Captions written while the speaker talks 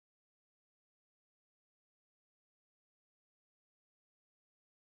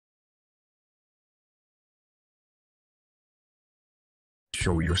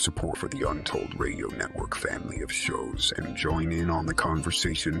Show your support for the Untold Radio Network family of shows and join in on the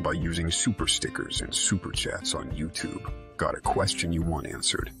conversation by using super stickers and super chats on YouTube. Got a question you want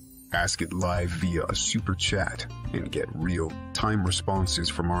answered? Ask it live via a super chat and get real-time responses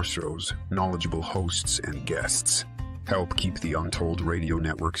from our show's knowledgeable hosts and guests. Help keep the Untold Radio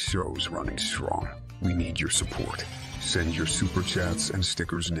Network shows running strong. We need your support. Send your super chats and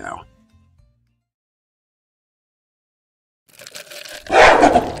stickers now.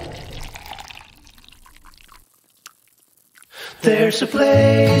 There's a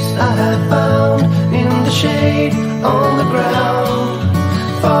place I have found in the shade on the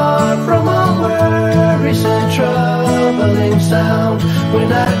ground, far from all worries and troubling sound.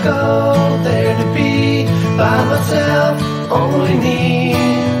 When I go there to be by myself, only me.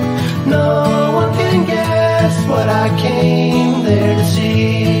 No one can guess what I came there to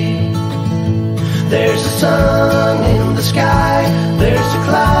see. There's a sun in the sky, there's a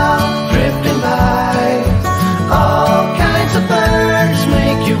cloud drifting by. All kinds of birds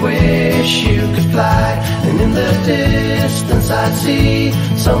make you wish you could fly. And in the distance I see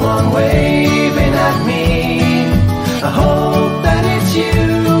someone waving at me. I hope that it's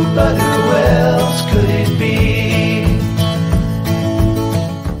you, but who else could it be?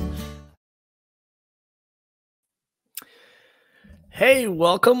 Hey,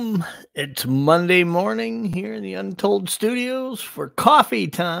 welcome. It's Monday morning here in the Untold Studios for coffee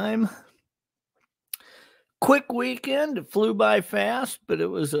time. Quick weekend. It flew by fast, but it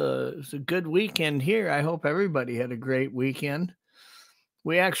was a good weekend here. I hope everybody had a great weekend.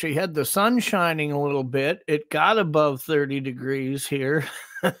 We actually had the sun shining a little bit. It got above 30 degrees here.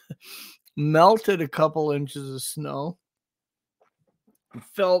 Melted a couple inches of snow. It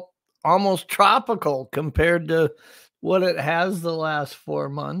felt almost tropical compared to what it has the last 4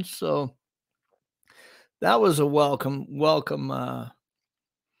 months. So that was a welcome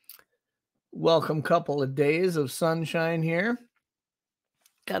couple of days of sunshine here.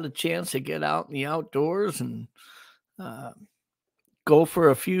 Got a chance to get out in the outdoors and go for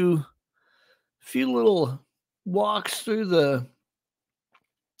a few little walks through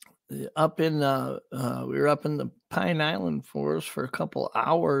we were up in the Pine Island Forest for a couple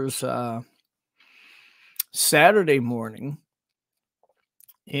hours Saturday morning,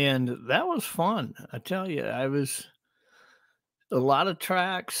 and that was fun. I tell you, I was a lot of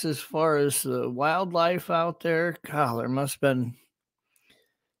tracks as far as the wildlife out there. God, I must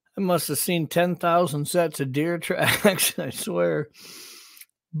have seen 10,000 sets of deer tracks, I swear.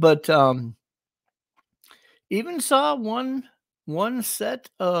 But even saw one set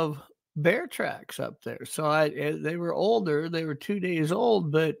of bear tracks up there. So they were older. They were 2 days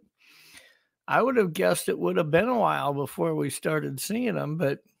old, but I would have guessed it would have been a while before we started seeing them.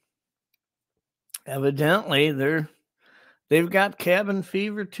 But evidently they've got cabin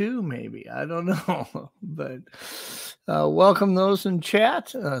fever too, maybe. I don't know. But welcome those in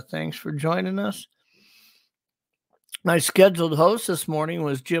chat. Thanks for joining us. My scheduled host this morning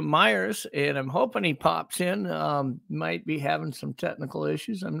was Jim Myers, and I'm hoping he pops in. Might be having some technical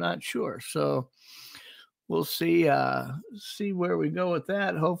issues. I'm not sure. So we'll see where we go with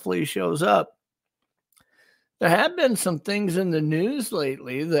that. Hopefully he shows up. There have been some things in the news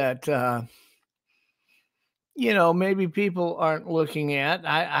lately that maybe people aren't looking at.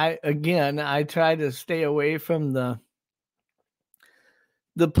 I try to stay away from the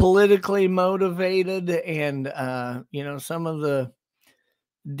politically motivated and, some of the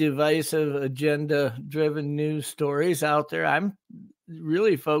divisive agenda driven news stories out there. I'm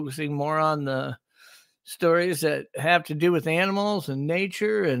really focusing more on the stories that have to do with animals and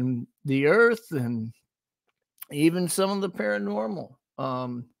nature and the earth and even some of the paranormal.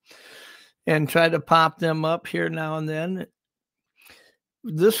 And try to pop them up here now and then.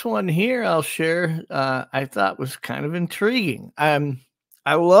 This one here I'll share, I thought was kind of intriguing.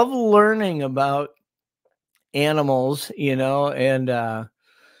 I love learning about animals, and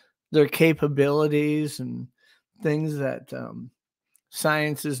their capabilities and things that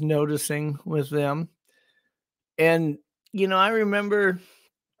science is noticing with them. And, I remember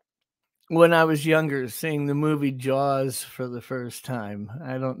when I was younger seeing the movie Jaws for the first time.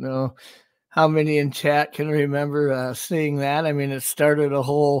 I don't know how many in chat can remember seeing that. I mean, it started a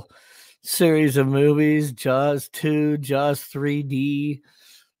whole series of movies, Jaws 2, Jaws 3D.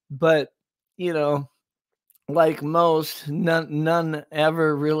 But, like most, none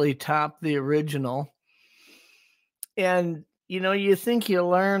ever really topped the original. And, you think you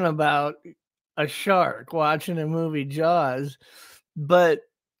learn about a shark watching a movie Jaws, but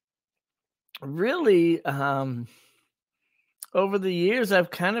really, over the years, I've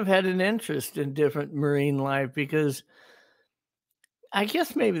kind of had an interest in different marine life because I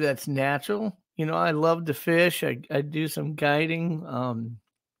guess maybe that's natural. I love to fish. I do some guiding.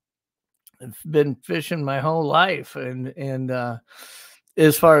 I've been fishing my whole life, and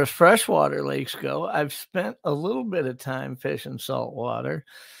as far as freshwater lakes go, I've spent a little bit of time fishing saltwater,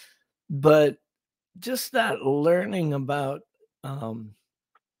 but just that learning about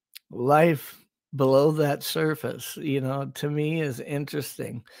life below that surface, to me is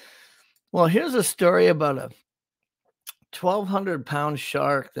interesting. Well, here's a story about a 1,200-pound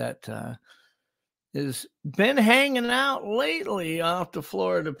shark that has been hanging out lately off the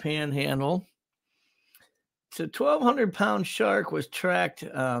Florida Panhandle. It's a 1,200-pound shark was tracked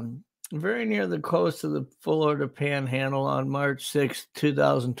very near the coast of the Florida Panhandle on March 6,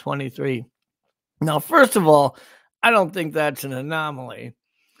 2023. Now, first of all, I don't think that's an anomaly.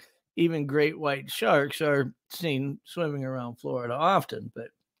 Even great white sharks are seen swimming around Florida often. But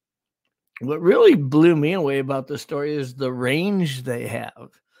what really blew me away about the story is the range they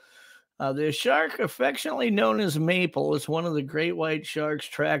have. The shark, affectionately known as Maple, is one of the great white sharks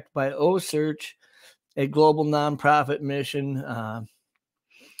tracked by OSearch, a global nonprofit mission.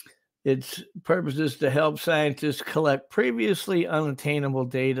 Its purpose is to help scientists collect previously unattainable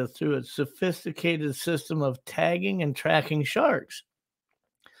data through a sophisticated system of tagging and tracking sharks.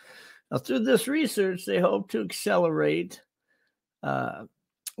 Now, through this research, they hope to accelerate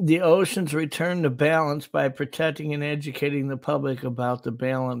the ocean's return to balance by protecting and educating the public about the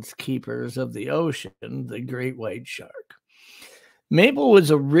balance keepers of the ocean, the great white shark. Maple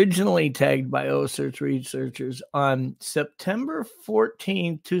was originally tagged by OSearch researchers on September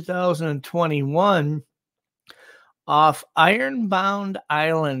 14, 2021, off Ironbound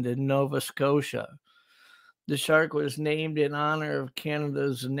Island in Nova Scotia. The shark was named in honor of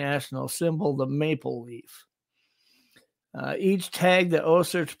Canada's national symbol, the maple leaf. Each tag that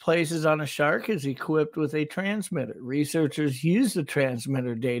OSearch places on a shark is equipped with a transmitter. Researchers use the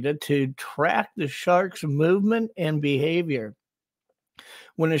transmitter data to track the shark's movement and behavior.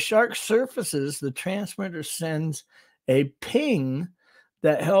 When a shark surfaces, the transmitter sends a ping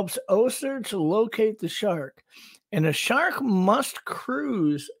that helps OSearch locate the shark. And a shark must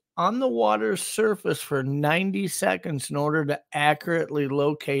cruise on the water's surface for 90 seconds in order to accurately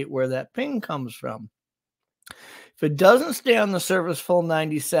locate where that ping comes from. If it doesn't stay on the surface full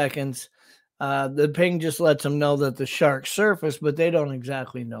 90 seconds, the ping just lets them know that the shark surfaced, but they don't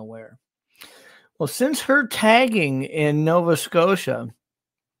exactly know where. Well, since her tagging in Nova Scotia,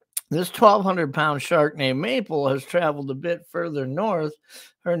 this 1,200-pound shark named Maple has traveled a bit further north.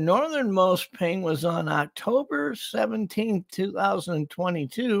 Her northernmost ping was on October 17,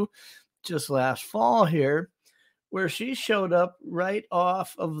 2022, just last fall here, where she showed up right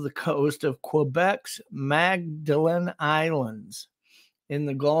off of the coast of Quebec's Magdalen Islands in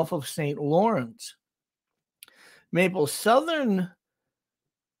the Gulf of St. Lawrence. Maple's most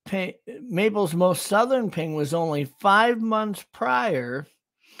southern ping was only 5 months prior,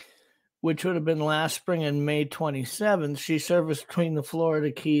 which would have been last spring on May 27th. She serviced between the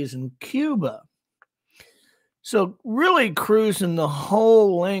Florida Keys and Cuba. So really cruising the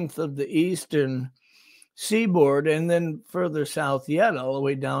whole length of the eastern seaboard and then further south yet, all the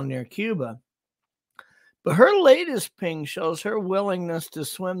way down near Cuba. But her latest ping shows her willingness to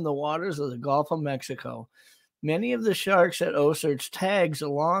swim the waters of the Gulf of Mexico. Many of the sharks that OSearch tags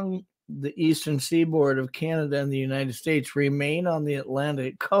along the eastern seaboard of Canada and the United States remain on the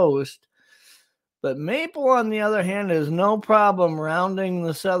Atlantic coast. But Maple, on the other hand, has no problem rounding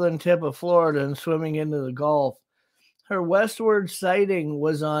the southern tip of Florida and swimming into the Gulf. Her westward sighting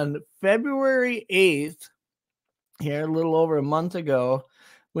was on February 8th, here a little over a month ago,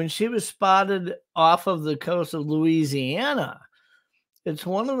 when she was spotted off of the coast of Louisiana. It's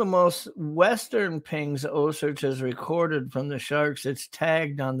one of the most western pings OSearch has recorded from the sharks it's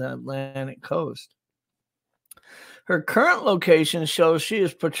tagged on the Atlantic coast. Her current location shows she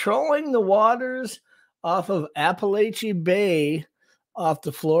is patrolling the waters off of Appalachia Bay off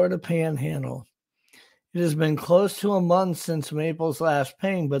the Florida Panhandle. It has been close to a month since Maple's last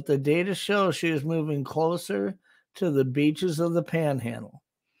ping, but the data shows she is moving closer to the beaches of the Panhandle.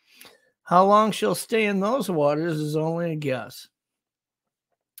 How long she'll stay in those waters is only a guess.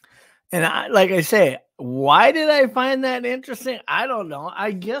 And like I say, why did I find that interesting? I don't know.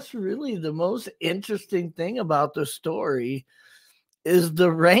 I guess really the most interesting thing about the story is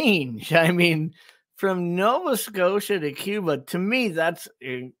the range. I mean, from Nova Scotia to Cuba, to me, that's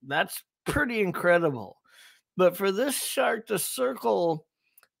pretty incredible. But for this shark to circle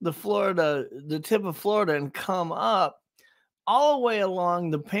the tip of Florida and come up all the way along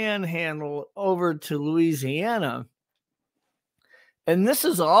the Panhandle over to Louisiana, and this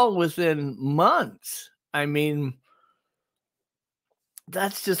is all within months. I mean,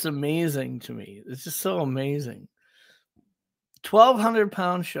 that's just amazing to me. It's just so amazing.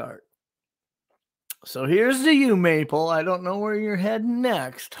 1,200-pound shark. So here's to you, Maple. I don't know where you're heading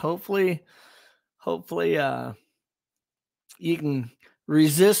next. Hopefully, you can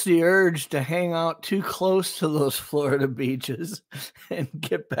resist the urge to hang out too close to those Florida beaches and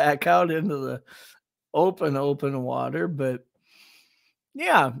get back out into the open water. But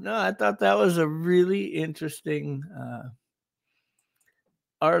yeah, no, I thought that was a really interesting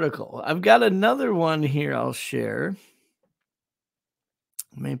article. I've got another one here I'll share.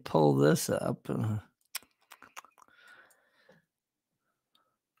 Let me pull this up.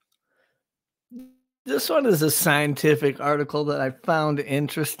 This one is a scientific article that I found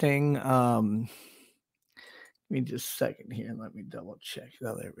interesting. Give me just a second here and let me double check.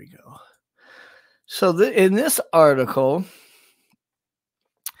 Oh, there we go. So in this article,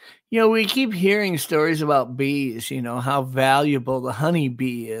 we keep hearing stories about bees, how valuable the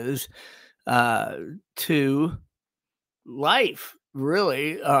honeybee is to life,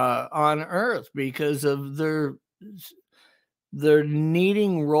 really, on Earth because of their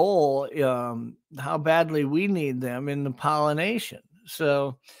needing role, how badly we need them in the pollination.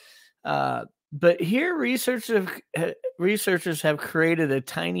 So, but here researchers have created a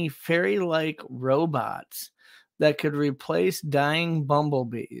tiny fairy-like robots that could replace dying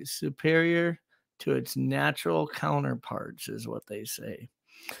bumblebees, superior to its natural counterparts, is what they say.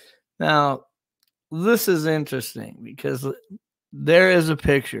 Now, this is interesting because there is a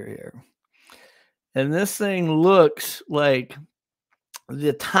picture here. And this thing looks like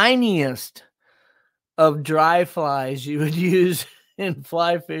the tiniest of dry flies you would use in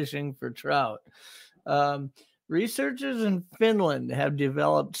fly fishing for trout. Researchers in Finland have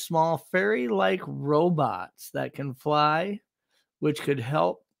developed small fairy-like robots that can fly, which could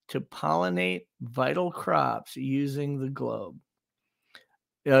help to pollinate vital crops using the globe.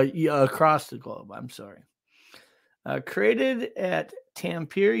 Across the globe, I'm sorry. Created at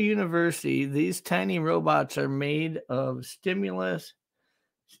Tampere University, these tiny robots are made of stimuli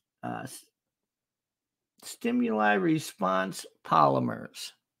response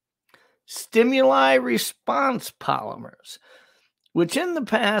polymers. Stimuli response polymers, which in the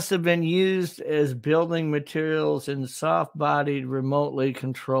past have been used as building materials in soft-bodied, remotely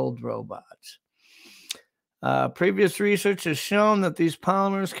controlled robots. Previous research has shown that these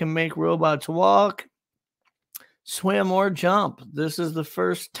polymers can make robots walk, swim, or jump. This is the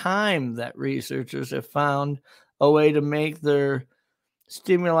first time that researchers have found a way to make their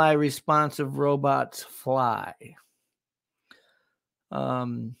stimuli responsive robots fly.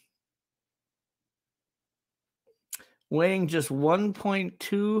 Weighing just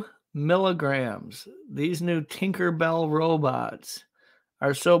 1.2 milligrams, these new Tinkerbell robots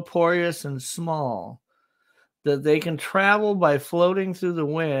are so porous and small that they can travel by floating through the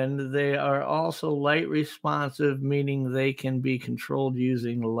wind. They are also light responsive, meaning they can be controlled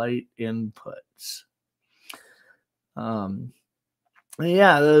using light inputs.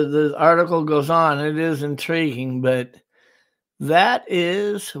 Yeah, the article goes on. It is intriguing, but that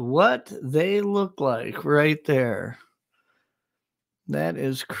is what they look like right there. That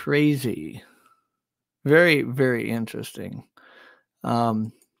is crazy. Very, very interesting.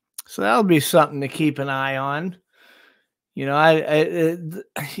 So that'll be something to keep an eye on.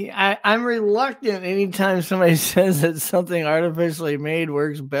 I'm reluctant anytime somebody says that something artificially made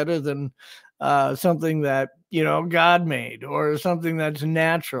works better than something that, God made, or something that's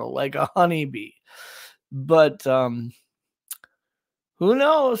natural, like a honeybee. But who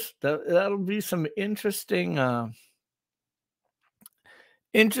knows? That'll be some interesting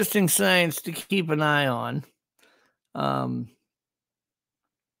science to keep an eye on.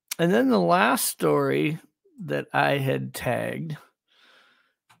 And then the last story that I had tagged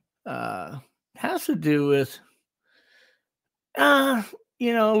has to do with, a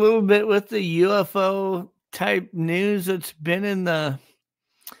little bit with the UFO type news that's been in the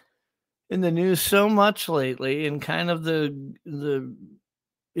news so much lately, and kind of the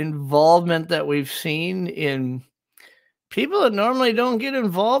involvement that we've seen in people that normally don't get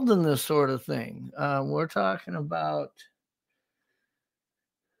involved in this sort of thing. We're talking about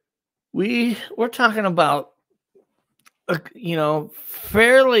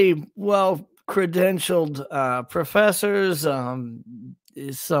fairly well credentialed professors,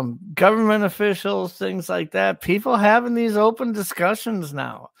 some government officials, things like that. People having these open discussions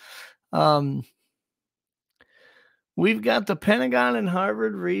now. We've got the Pentagon and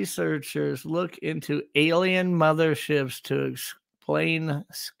Harvard researchers look into alien motherships to explain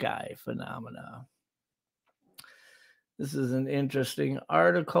sky phenomena. This is an interesting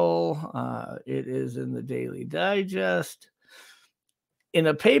article. It is in the Daily Digest. In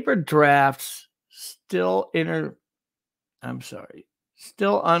a paper draft still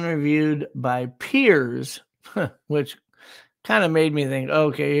unreviewed by peers, which kind of made me think,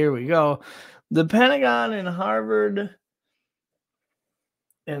 okay, here we go. The Pentagon and Harvard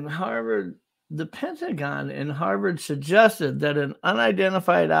suggested that an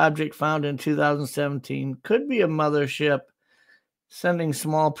unidentified object found in 2017 could be a mothership sending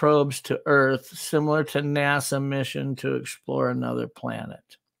small probes to Earth, similar to NASA mission to explore another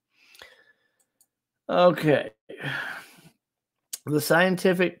planet. Okay. The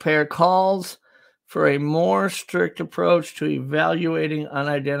scientific pair calls for a more strict approach to evaluating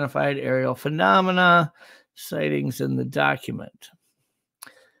unidentified aerial phenomena, sightings in the document.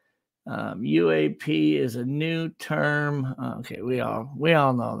 UAP is a new term. Okay, we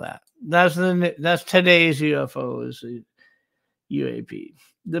all know that. That's today's UFO is the UAP.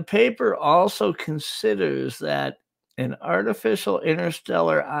 The paper also considers that an artificial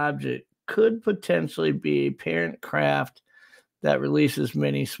interstellar object could potentially be a parent craft that releases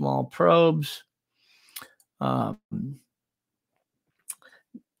many small probes.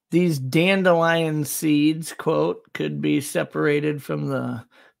 These dandelion seeds, quote, could be separated from the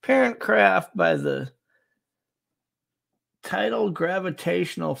parent craft by the tidal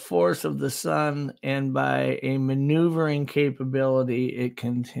gravitational force of the sun and by a maneuvering capability, it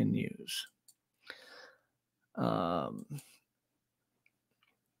continues.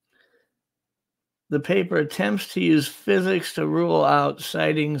 The paper attempts to use physics to rule out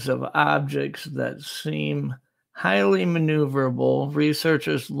sightings of objects that seem highly maneuverable.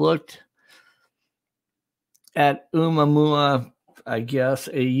 Researchers looked at Oumuamua, I guess,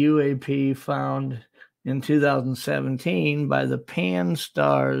 a UAP found in 2017 by the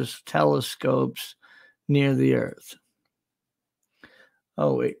Pan-STARRS telescopes near the Earth.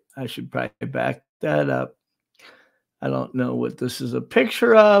 Oh, wait, I should probably back that up. I don't know what this is a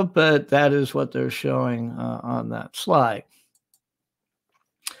picture of, but that is what they're showing on that slide.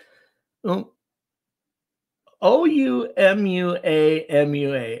 Oumuamua,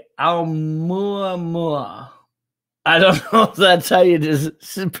 Oumuamua. I don't know if that's how you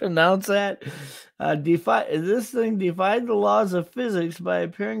just pronounce that. This thing defied the laws of physics by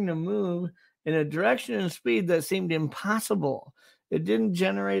appearing to move in a direction and speed that seemed impossible. It didn't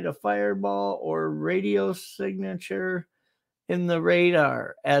generate a fireball or radio signature in the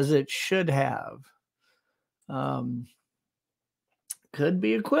radar as it should have. Could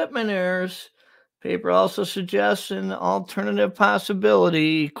be equipment errors. Paper also suggests an alternative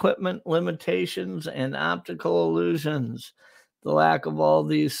possibility: equipment limitations and optical illusions. The lack of all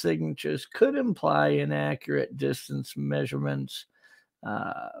these signatures could imply inaccurate distance measurements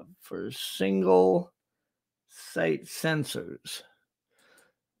for single site sensors.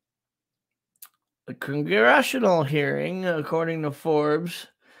 A congressional hearing, according to Forbes,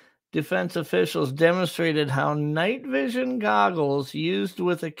 defense officials demonstrated how night vision goggles used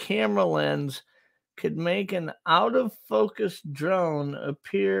with a camera lens could make an out-of-focus drone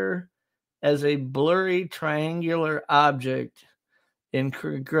appear as a blurry triangular object in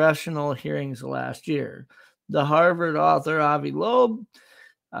congressional hearings last year. The Harvard author Avi Loeb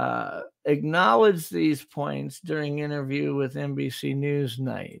acknowledged these points during an interview with NBC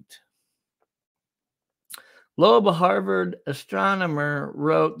Newsnight. Loeb, a Harvard astronomer,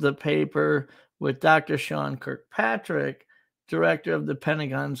 wrote the paper with Dr. Sean Kirkpatrick, director of the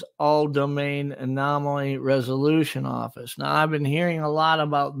Pentagon's All-Domain Anomaly Resolution Office. Now, I've been hearing a lot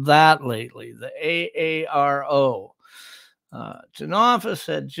about that lately, the AARO. It's an office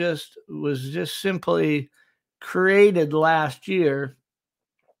that was just simply created last year.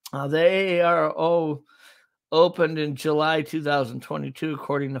 The AARO opened in July 2022,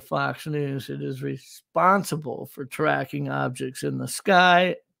 according to Fox News. It is responsible for tracking objects in the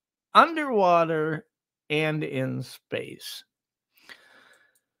sky, underwater, and in space.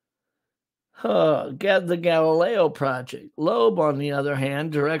 The Galileo Project. Loeb, on the other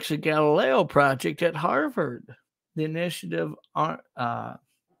hand, directs the Galileo Project at Harvard. The initiative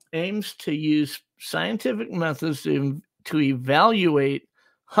aims to use scientific methods to evaluate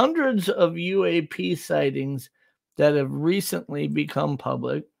hundreds of UAP sightings that have recently become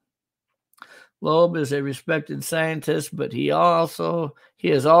public. Loeb is a respected scientist, but he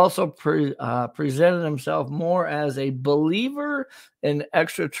has also presented himself more as a believer in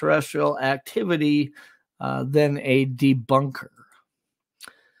extraterrestrial activity than a debunker.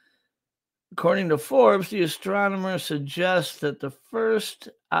 According to Forbes, the astronomer suggests that the first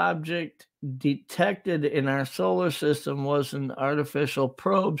object detected in our solar system was an artificial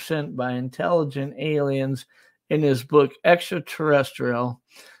probe sent by intelligent aliens in his book Extraterrestrial: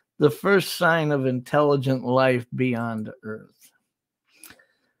 The First Sign of Intelligent Life Beyond Earth.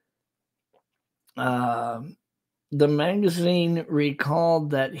 the magazine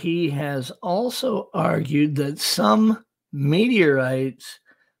recalled that he has also argued that some meteorites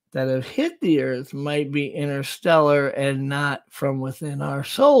that have hit the Earth might be interstellar and not from within our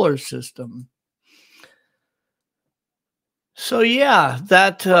solar system. So yeah,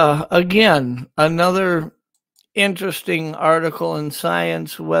 that again, another interesting article in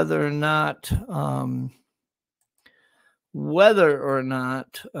Science, whether or not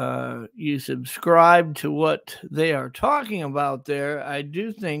you subscribe to what they are talking about there. I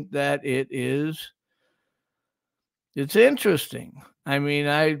do think that it's interesting. I mean,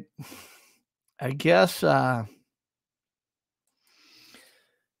 I guess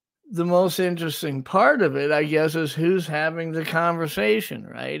the most interesting part of it, I guess, is who's having the conversation,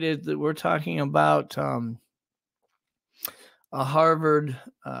 right? We're talking about a Harvard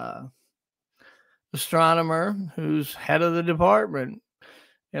astronomer who's head of the department.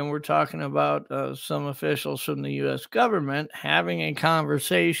 And we're talking about some officials from the U.S. government having a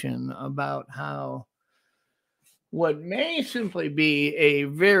conversation about how what may simply be a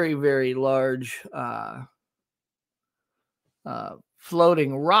very, very large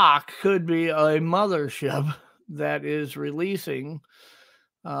floating rock could be a mothership that is releasing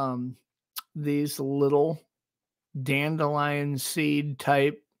these little dandelion seed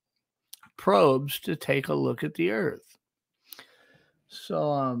type probes to take a look at the Earth.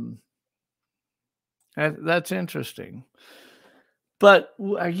 So that's interesting. But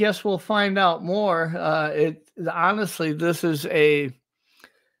I guess we'll find out more. Honestly, this is a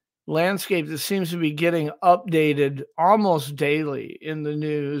landscape that seems to be getting updated almost daily in the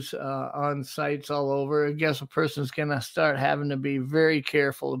news on sites all over. I guess a person's going to start having to be very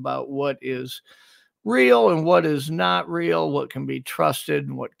careful about what is real and what is not real, what can be trusted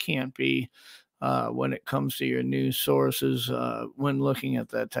and what can't be when it comes to your news sources when looking at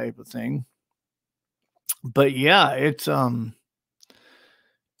that type of thing. But yeah, it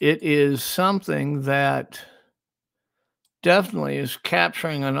is something that definitely is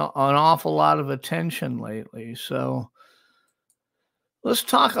capturing an awful lot of attention lately. So let's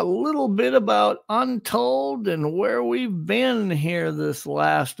talk a little bit about Untold and where we've been here this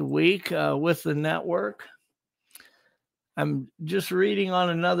last week with the network. I'm just reading on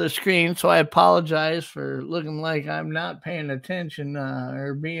another screen, so I apologize for looking like I'm not paying attention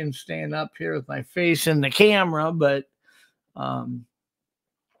or staying up here with my face in the camera. But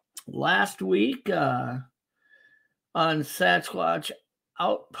last week on Sasquatch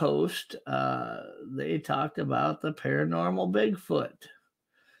Outpost, they talked about the paranormal Bigfoot.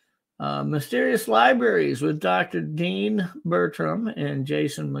 Mysterious Libraries with Dr. Dean Bertram and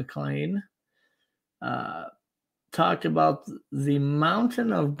Jason McLean talked about the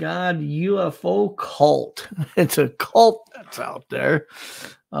Mountain of God UFO cult. It's a cult that's out there.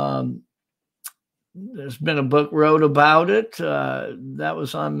 There's been a book wrote about it. That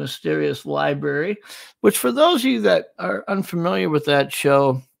was on Mysterious Library, which for those of you that are unfamiliar with that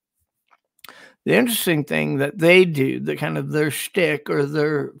show, the interesting thing that they do, the kind of their shtick or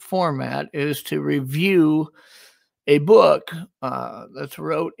their format is to review a book that's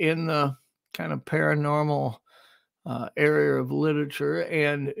wrote in the kind of paranormal area of literature,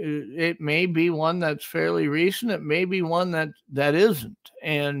 and it may be one that's fairly recent. It may be one that isn't,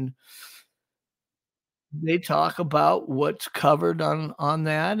 and they talk about what's covered on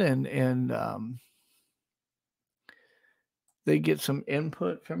that, and they get some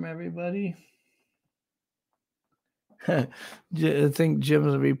input from everybody. I think Jim's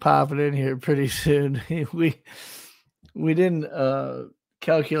gonna be popping in here pretty soon. We didn't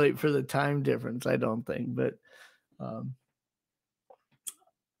calculate for the time difference, I don't think, but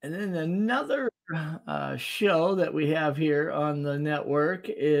and then another show that we have here on the network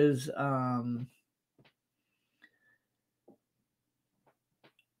is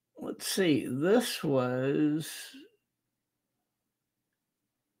let's see, this was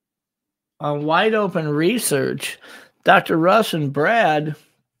on Wide Open Research. Dr. Russ and Brad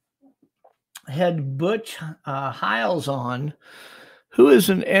had Butch Hiles on, who is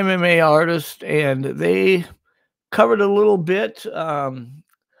an MMA artist, and they covered a little bit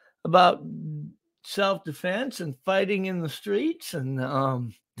about self-defense and fighting in the streets, and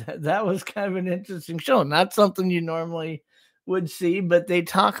that was kind of an interesting show. Not something you normally would see, but they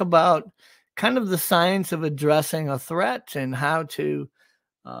talk about kind of the science of addressing a threat and how to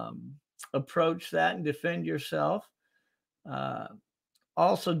approach that and defend yourself.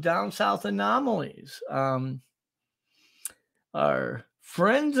 Also, down south anomalies. Our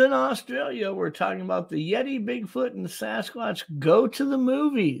friends in Australia were talking about the Yeti, Bigfoot, and the Sasquatch go to the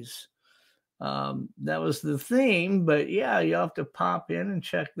movies. That was the theme, but yeah, you have to pop in and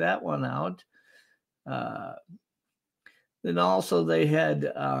check that one out. Then also they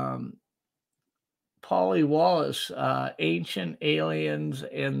had Polly Wallace, Ancient Aliens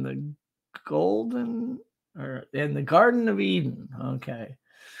and the Garden of Eden. Okay.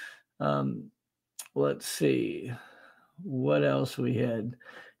 Let's see what else we had.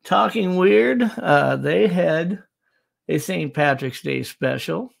 Talking Weird. They had a St. Patrick's Day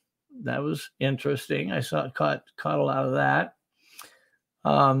special. That was interesting. I caught a lot of that.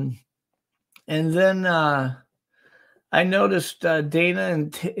 And then I noticed Dana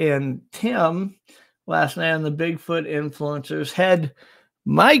and Tim last night on the Bigfoot Influencers had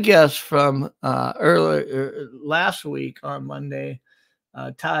my guest from earlier last week on Monday,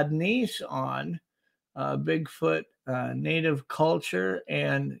 Todd Neese, on Bigfoot Native Culture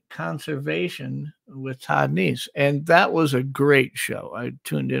and Conservation with Todd Neese. And that was a great show. I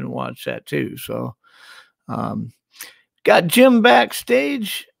tuned in and watched that too. So got Jim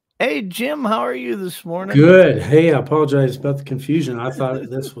backstage. Hey, Jim, how are you this morning? Good. Hey, I apologize about the confusion. I thought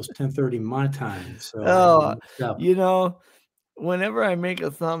this was 10:30 my time. So, you know, whenever I make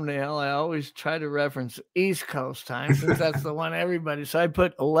a thumbnail, I always try to reference East Coast time since that's the one everybody. So I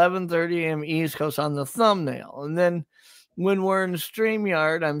put 11:30 a.m. East Coast on the thumbnail. And then when we're in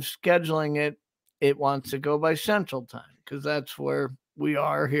StreamYard, I'm scheduling it. It wants to go by Central Time because that's where we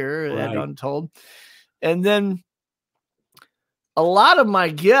are here at Untold. And then a lot of my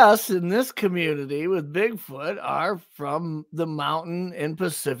guests in this community with Bigfoot are from the Mountain and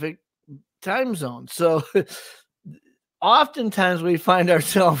Pacific time zone. So oftentimes we find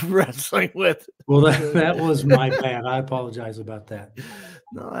ourselves wrestling with. Well, that was my bad. I apologize about that.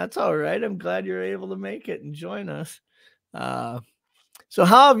 No, that's all right. I'm glad you're able to make it and join us. So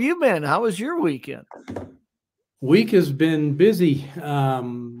how have you been? How was your weekend? Week has been busy.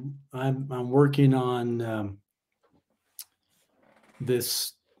 I'm working on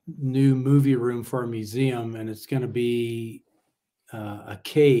this new movie room for our museum, and it's going to be a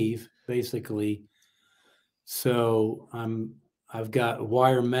cave, basically. So I've got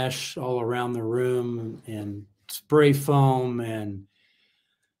wire mesh all around the room and spray foam and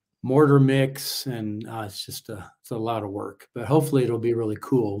mortar mix, and it's a lot of work. But hopefully it'll be really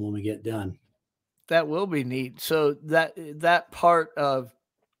cool when we get done. That will be neat. So that part of,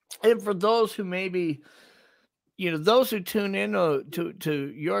 and for those who maybe, those who tune in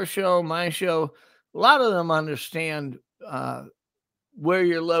to your show, my show, a lot of them understand where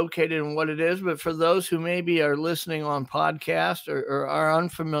you're located and what it is. But for those who maybe are listening on podcast or are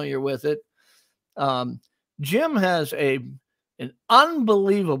unfamiliar with it, Jim has an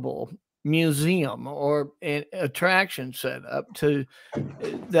unbelievable museum or an attraction set up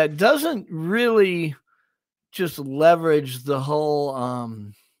that doesn't really just leverage the whole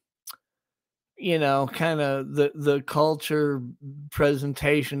kind of the culture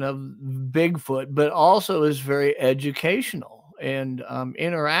presentation of Bigfoot, but also is very educational and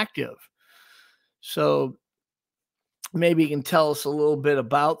interactive. So maybe you can tell us a little bit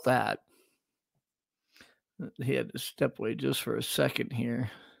about that. He had to step away just for a second here.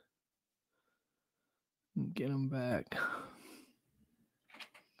 Get him back.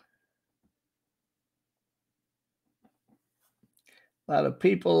 A lot of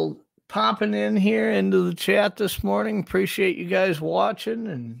people popping in here into the chat this morning. Appreciate you guys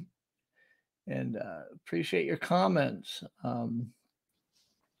watching and appreciate your comments.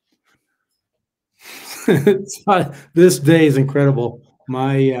 This day is incredible.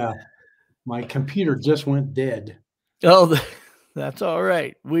 My computer just went dead. Oh, that's all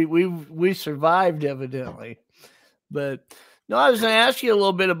right. We survived evidently, but no, I was going to ask you a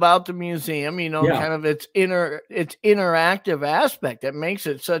little bit about the museum. Kind of its interactive aspect that makes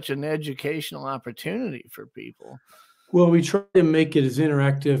it such an educational opportunity for people. Well, we try to make it as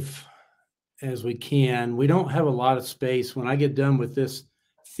interactive as we can. We don't have a lot of space. When I get done with this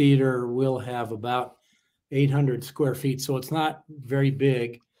theater, we'll have about 800 square feet, so it's not very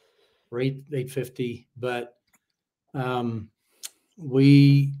big. 850, but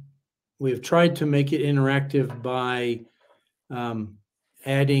we have tried to make it interactive by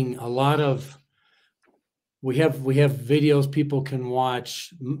adding a lot of. We have videos people can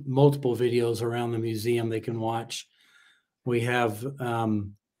watch, multiple videos around the museum they can watch. We have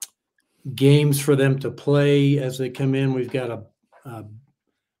games for them to play as they come in. We've got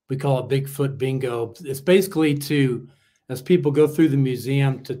we call it Bigfoot Bingo. It's basically as people go through the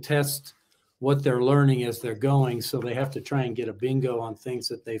museum to test what they're learning as they're going. So they have to try and get a bingo on things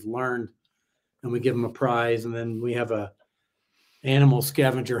that they've learned, and we give them a prize. And then we have a animal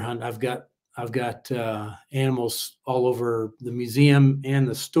scavenger hunt. I've got animals all over the museum and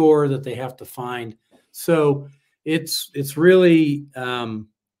the store that they have to find. So it's really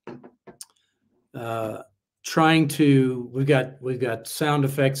trying to, we've got sound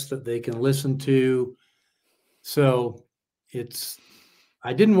effects that they can listen to. So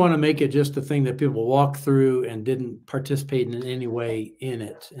I didn't want to make it just a thing that people walk through and didn't participate in any way in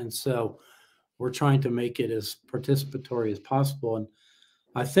it. And so we're trying to make it as participatory as possible. And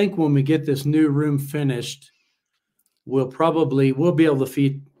I think when we get this new room finished, we'll be able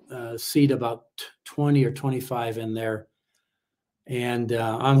to seat about 20 or 25 in there. And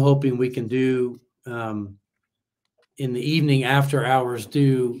I'm hoping we can do, in the evening after hours,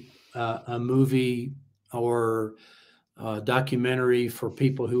 do a movie or a documentary for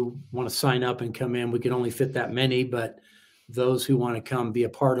people who want to sign up and come in. We can only fit that many, but those who want to come be a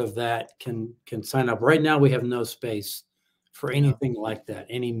part of that can sign up. Right now, we have no space for anything like that,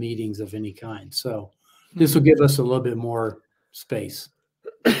 any meetings of any kind. So this will give us a little bit more space.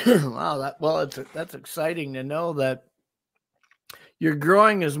 Wow, that's exciting to know that you're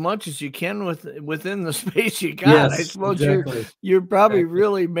growing as much as you can within the space you got. Yes, I suppose exactly. you're probably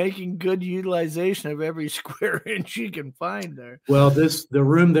really making good utilization of every square inch you can find there. Well, the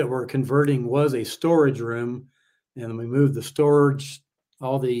room that we're converting was a storage room, and we moved the storage,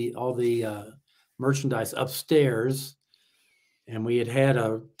 all the merchandise upstairs, and we had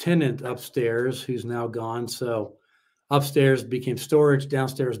a tenant upstairs who's now gone. So upstairs became storage,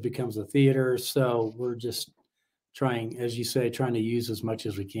 downstairs becomes a theater. So we're just trying, as you say, trying to use as much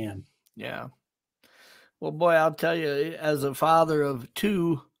as we can. Yeah. Well, boy, I'll tell you, as a father of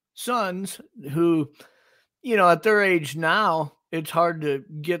 2 sons who, at their age now, it's hard to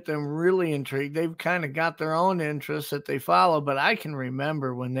get them really intrigued. They've kind of got their own interests that they follow, but I can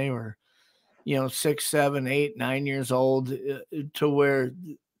remember when they were, 6, 7, 8, 9 years old, to where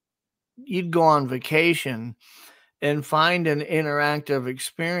you'd go on vacation and find an interactive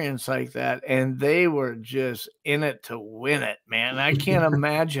experience like that, and they were just in it to win it, man. I can't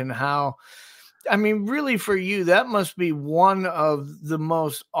imagine how, really for you, that must be one of the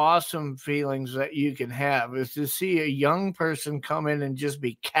most awesome feelings that you can have, is to see a young person come in and just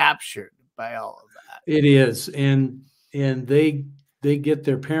be captured by all of that. It is. And they get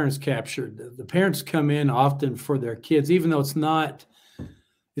their parents captured. The parents come in often for their kids, even though it's not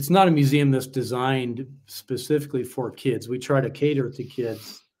a museum that's designed specifically for kids. We try to cater to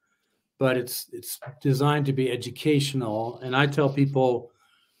kids, but it's designed to be educational. And I tell people,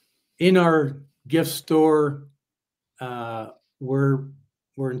 in our gift store, we're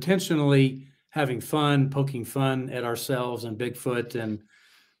intentionally having fun, poking fun at ourselves and Bigfoot and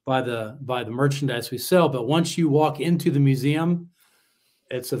by the merchandise we sell. But once you walk into the museum,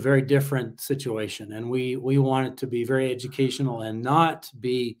 it's a very different situation. And we want it to be very educational and not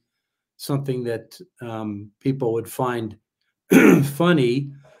be something that people would find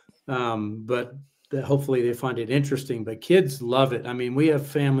funny, but that hopefully they find it interesting. But kids love it. We have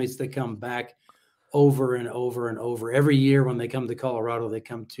families that come back over and over and over. Every year when they come to Colorado, they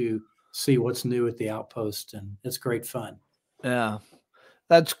come to see what's new at the outpost, and it's great fun. Yeah.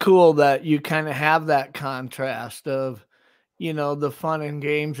 That's cool that you kind of have that contrast of, the fun and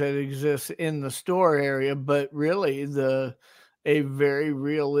games that exist in the store area, but really a very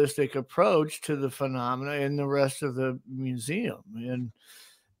realistic approach to the phenomena in the rest of the museum. And,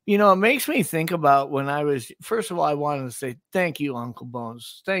 it makes me think about when first of all, I wanted to say thank you, Uncle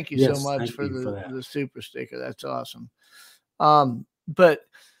Bones. Thank you so much for the super sticker. That's awesome. But,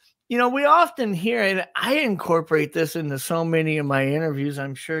 we often hear, and I incorporate this into so many of my interviews,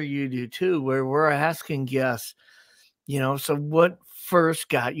 I'm sure you do too, where we're asking guests, so what first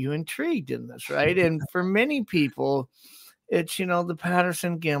got you intrigued in this, right? And for many people, it's, the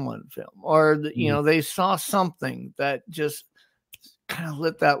Patterson Gimlin film, or, they saw something that just kind of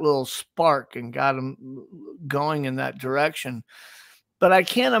lit that little spark and got them going in that direction. But I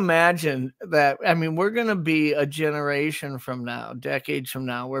can't imagine that. We're going to be a generation from now, decades from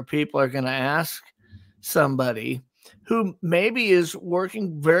now, where people are going to ask somebody who maybe is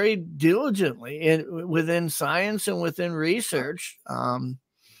working very diligently within science and within research,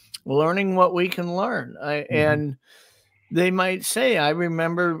 learning what we can learn. And they might say, I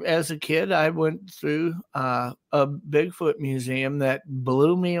remember as a kid, I went through a Bigfoot museum that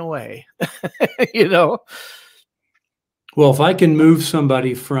blew me away, Well, if I can move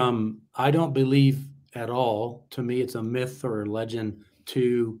somebody from, I don't believe at all, to me it's a myth or a legend,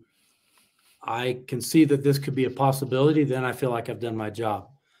 to I can see that this could be a possibility, then I feel like I've done my job.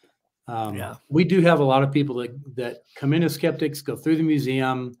 We do have a lot of people that come in as skeptics, go through the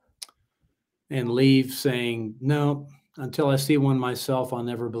museum, and leave saying, no, until I see one myself, I'll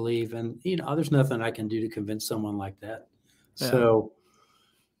never believe. And, there's nothing I can do to convince someone like that. Yeah. So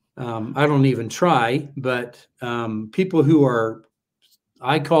I don't even try, but people who are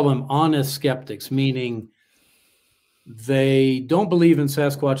I call them honest skeptics, meaning they don't believe in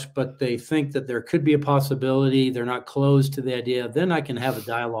Sasquatch, but they think that there could be a possibility. They're not closed to the idea. Then I can have a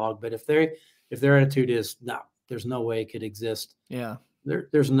dialogue. But if their attitude is no, there's no way it could exist. Yeah.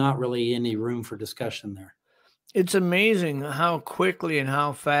 There's not really any room for discussion there. It's amazing how quickly and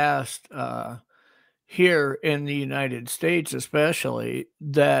how fast here in the United States, especially,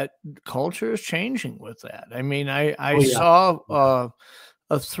 that culture is changing with that. I mean, I saw a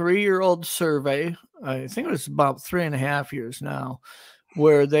 3-year-old survey, I think it was about 3.5 years now,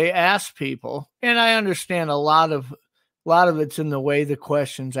 where they asked people, and I understand a lot of it's in the way the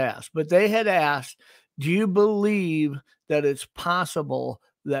question's asked, but they had asked, do you believe that it's possible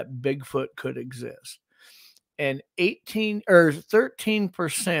that Bigfoot could exist? And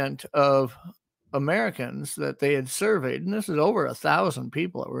 13% of Americans that they had surveyed, and this is over 1,000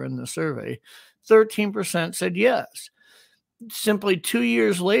 people that were in the survey, 13% said yes. Simply 2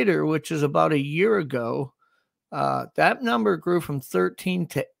 years later, which is about a year ago, that number grew from 13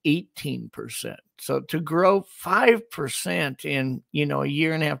 to 18%. So to grow 5% in, a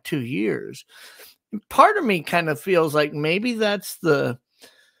year and a half, 2 years, part of me kind of feels like maybe that's the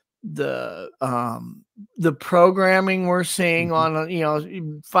programming we're seeing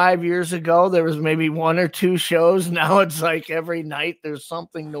on, 5 years ago, there was maybe 1 or 2 shows. Now it's like every night there's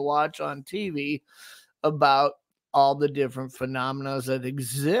something to watch on TV about all the different phenomena that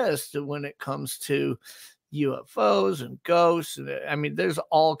exist when it comes to UFOs and ghosts. I mean, there's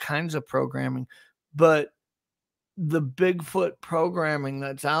all kinds of programming, but the Bigfoot programming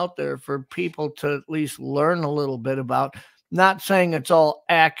that's out there for people to at least learn a little bit about, not saying it's all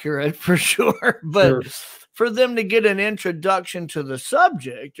accurate for sure, but for them to get an introduction to the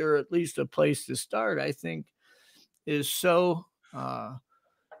subject, or at least a place to start, I think is so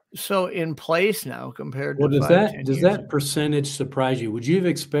in place now compared to does that percentage surprise you? Would you have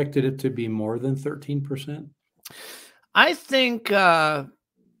expected it to be more than 13%? I think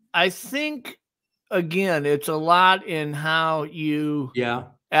again, it's a lot in how you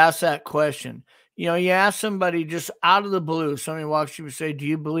ask that question. You ask somebody just out of the blue, somebody walks you and say, do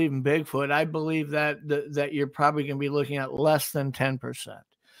you believe in Bigfoot? I believe that you're probably going to be looking at less than 10%.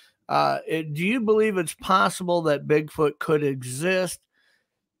 Do you believe it's possible that Bigfoot could exist?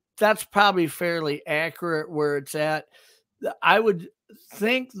 That's probably fairly accurate where it's at. I would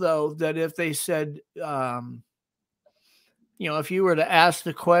think, though, that if they said, if you were to ask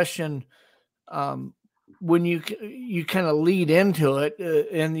the question, when you kind of lead into it,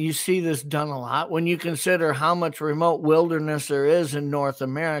 and you see this done a lot, when you consider how much remote wilderness there is in North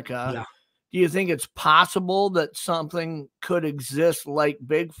America, do you think it's possible that something could exist like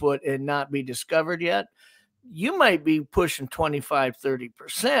Bigfoot and not be discovered yet? You might be pushing 25,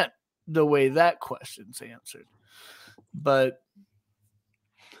 30% the way that question's answered. But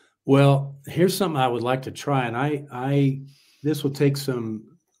well, here's something I would like to try, and this will take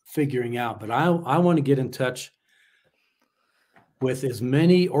some figuring out, but I want to get in touch with as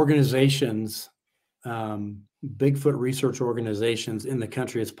many organizations, Bigfoot research organizations in the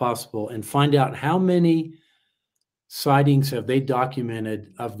country as possible, and find out how many sightings have they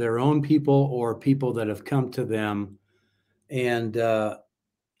documented of their own people or people that have come to them. And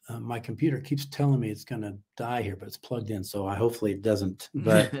my computer keeps telling me it's going to die here, but it's plugged in, so hopefully it doesn't.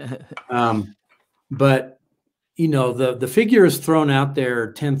 But the figure is thrown out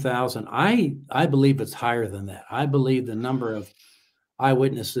there, 10,000. I believe it's higher than that. I believe the number of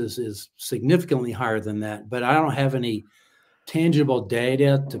eyewitnesses is significantly higher than that, but I don't have any tangible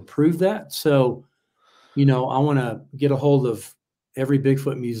data to prove that. So, I want to get a hold of every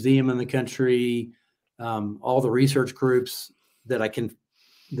Bigfoot museum in the country, all the research groups that I can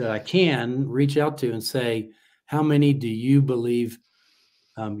reach out to and say, how many do you believe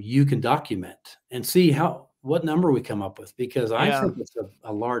you can document, and see what number we come up with, because I think it's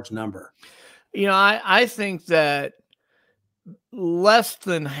a large number. I think that less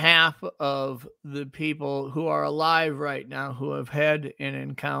than half of the people who are alive right now who have had an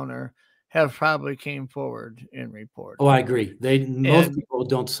encounter have probably came forward and reported. Oh, I agree. Most people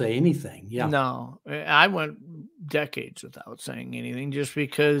don't say anything. Yeah. No, I went decades without saying anything, just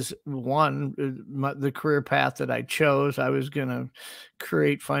because, one, the career path that I chose, I was going to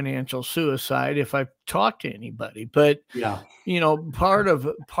create financial suicide if I talked to anybody. But part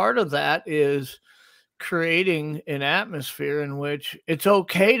of that is creating an atmosphere in which it's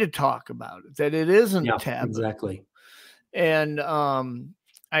okay to talk about it, that it isn't taboo. Exactly. And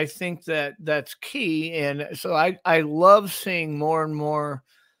I think that that's key. And so I love seeing more and more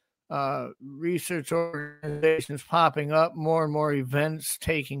research organizations popping up, more and more events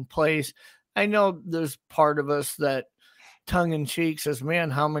taking place. I know there's part of us that tongue in cheek says, man,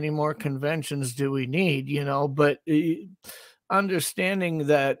 how many more conventions do we need? But understanding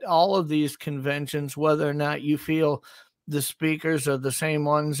that all of these conventions, whether or not you feel the speakers are the same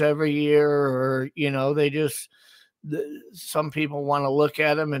ones every year, or, they just, some people want to look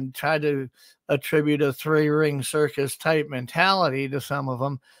at them and try to attribute a 3-ring circus type mentality to some of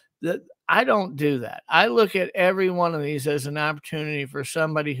them. That I don't do that. I look at every one of these as an opportunity for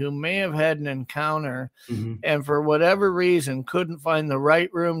somebody who may have had an encounter and for whatever reason couldn't find the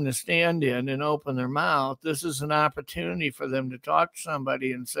right room to stand in and open their mouth. This is an opportunity for them to talk to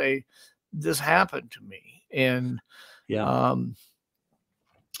somebody and say, this happened to me. And I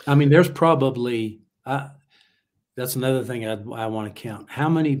mean, there's probably that's another thing I want to count. How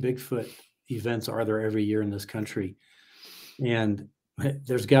many Bigfoot events are there every year in this country? And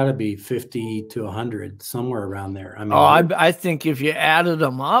there's got to be 50 to 100, somewhere around there. I mean, I think if you added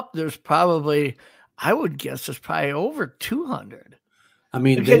them up, there's probably, I would guess there's probably over 200. I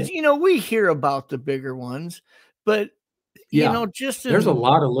mean, because, we hear about the bigger ones, but, there's a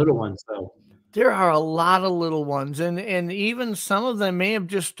lot of little ones, though. There are a lot of little ones. And even some of them may have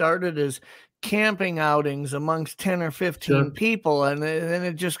just started as camping outings amongst 10 or 15 people, and then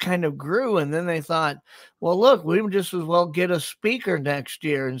it just kind of grew, and then they thought, well, look, we would just as well get a speaker next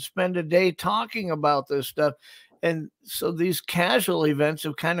year and spend a day talking about this stuff. And so these casual events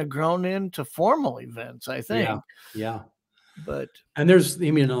have kind of grown into formal events, I think. And there's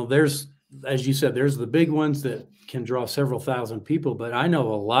as you said, there's the big ones that can draw several thousand people, but I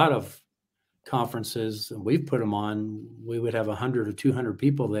know a lot of conferences, and we've put them on, we would have 100 or 200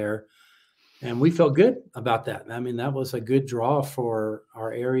 people there. And we felt good about that. I mean, that was a good draw for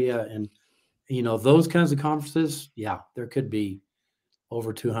our area. And, those kinds of conferences, there could be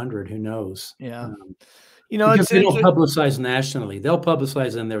over 200. Who knows? Because they don't publicize nationally. They'll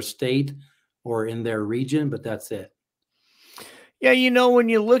publicize in their state or in their region, but that's it. Yeah, when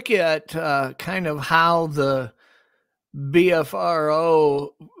you look at kind of how the BFRO,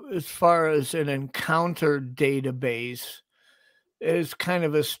 as far as an encounter database, is kind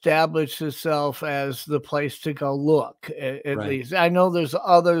of established itself as the place to go look, at least. I know there's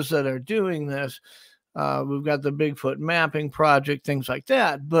others that are doing this. We've got the Bigfoot mapping project, things like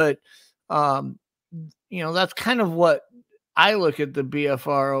that. But, that's kind of what I look at the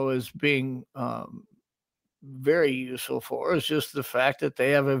BFRO as being very useful for, is just the fact that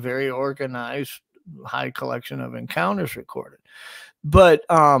they have a very organized, high collection of encounters recorded. But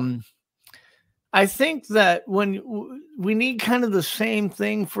I think that when we need kind of the same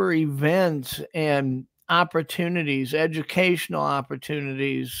thing for events and opportunities, educational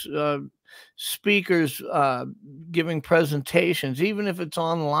opportunities, speakers giving presentations, even if it's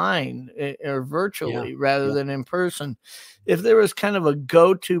online or virtually rather than in person. If there was kind of a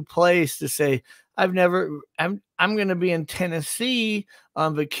go-to place to say, I'm going to be in Tennessee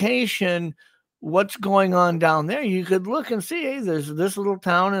on vacation, what's going on down there? You could look and see, hey, there's this little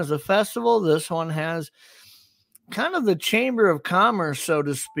town has a festival. This one has kind of the Chamber of Commerce, so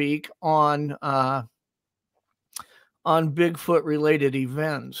to speak, on Bigfoot related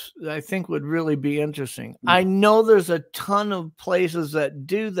events. I think would really be interesting. I know there's a ton of places that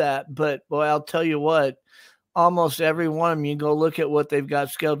do that, but boy, I'll tell you what, almost every one of them, you go look at what they've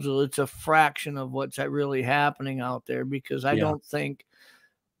got scheduled, it's a fraction of what's really happening out there, because I don't think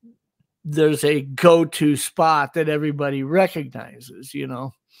there's a go-to spot that everybody recognizes,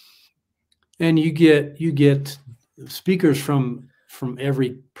 And you get speakers from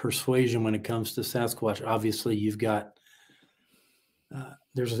every persuasion when it comes to Sasquatch. Obviously, you've got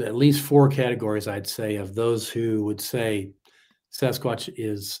there's at least 4 categories, I'd say, of those who would say Sasquatch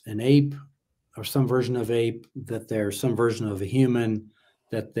is an ape or some version of ape, that they're some version of a human,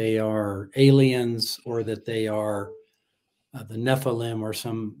 that they are aliens, or that they are the Nephilim or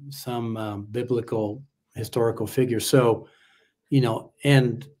some biblical historical figure. So,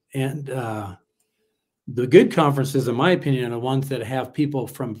 and the good conferences, in my opinion, are the ones that have people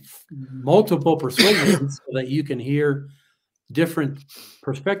from multiple persuasions so that you can hear different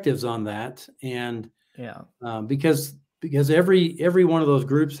perspectives on that. And because every one of those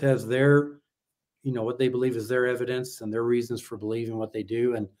groups has their, what they believe is their evidence and their reasons for believing what they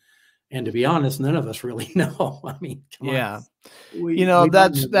do. And to be honest, none of us really know. I mean, come on.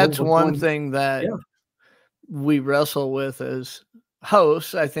 That's one thing that we wrestle with as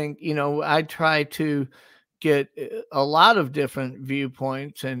hosts. I think, I try to get a lot of different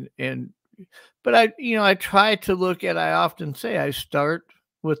viewpoints but I try to look at, I often say I start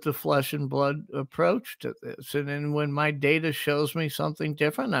with the flesh and blood approach to this. And then when my data shows me something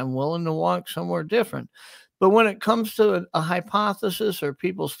different, I'm willing to walk somewhere different. But when it comes to a hypothesis or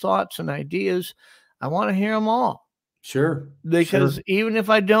people's thoughts and ideas, I want to hear them all. Sure. Because Sure. even if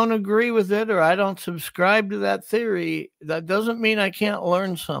I don't agree with it or I don't subscribe to that theory, that doesn't mean I can't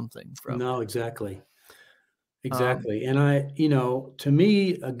learn something from it. No, exactly. Um, Exactly. And to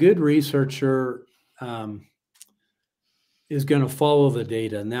me, a good researcher is going to follow the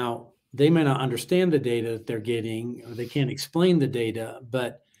data. Now, they may not understand the data that they're getting, or they can't explain the data,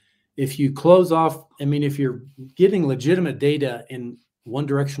 but if you close off, I mean, if you're getting legitimate data in one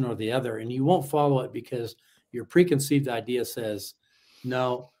direction or the other, and you won't follow it because your preconceived idea says,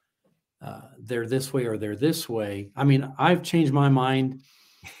 no, they're this way or they're this way. I mean, I've changed my mind.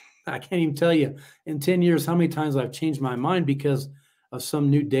 I can't even tell you in 10 years how many times I've changed my mind because of some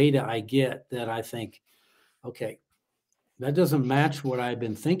new data I get that I think, okay, that doesn't match what I've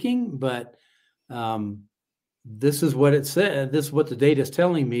been thinking, but this is what it said. This is what the data is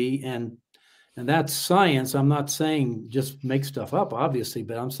telling me, and that's science. I'm not saying just make stuff up, obviously,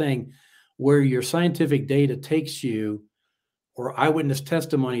 but I'm saying where your scientific data takes you, or eyewitness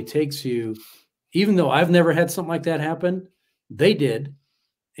testimony takes you. Even though I've never had something like that happen, they did,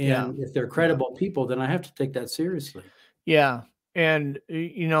 and if they're credible people, then I have to take that seriously. Yeah. And,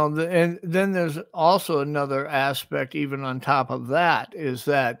 and then there's also another aspect, even on top of that, is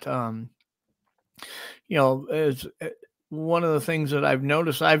that, as one of the things that I've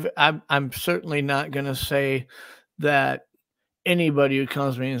noticed, I'm certainly not going to say that anybody who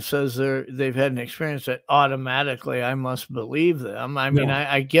comes to me and says they've had an experience that automatically I must believe them. I mean,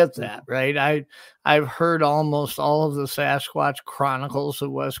 I get that, right? I've heard almost all of the Sasquatch chronicles of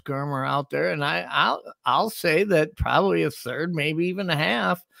West Gurm are out there, and I'll say that probably a third, maybe even a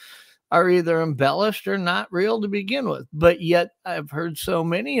half, are either embellished or not real to begin with. But yet I've heard so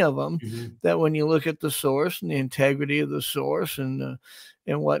many of them that when you look at the source and the integrity of the source and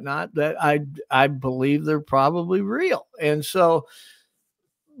whatnot, that I believe they're probably real. And so,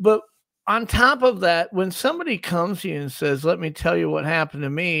 but on top of that, when somebody comes to you and says, let me tell you what happened to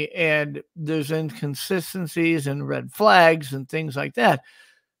me, and there's inconsistencies and red flags and things like that,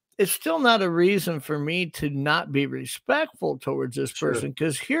 it's still not a reason for me to not be respectful towards this person.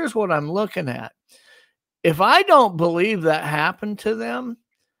 Because here's what I'm looking at. If I don't believe that happened to them,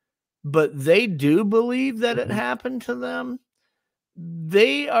 but they do believe that it happened to them,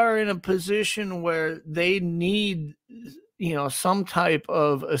 they are in a position where they need, some type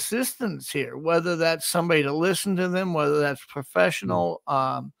of assistance here, whether that's somebody to listen to them, whether that's professional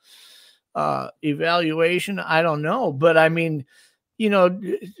evaluation. I don't know. But I mean,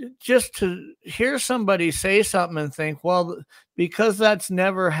 just to hear somebody say something and think, well, because that's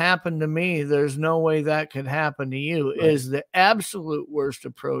never happened to me, there's no way that could happen to you, is the absolute worst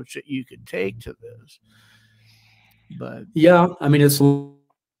approach that you could take to this. But yeah, I mean, it's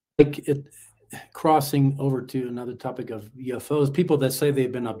like crossing over to another topic of UFOs. People that say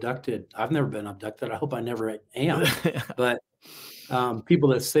they've been abducted. I've never been abducted. I hope I never am. But people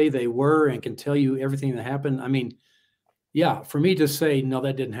that say they were and can tell you everything that happened. I mean, yeah, for me to say, no,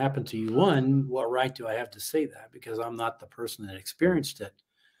 that didn't happen to you. One, what right do I have to say that? Because I'm not the person that experienced it.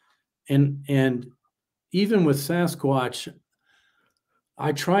 And even with Sasquatch,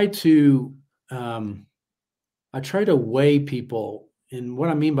 I try to weigh people. And what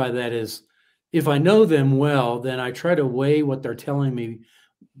I mean by that is, if I know them well, then I try to weigh what they're telling me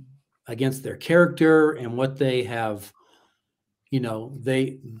against their character and what they have.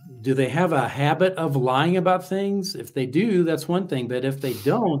 Do they have a habit of lying about things? If they do, that's one thing. But if they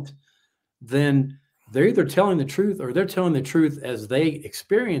don't, then they're either telling the truth or they're telling the truth as they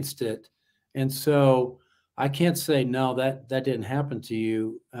experienced it. And so I can't say, no, that didn't happen to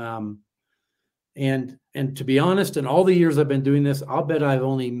you. And to be honest, in all the years I've been doing this, I'll bet I've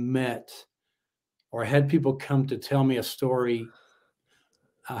only met or had people come to tell me a story,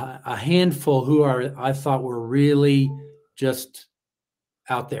 a handful who I thought were really just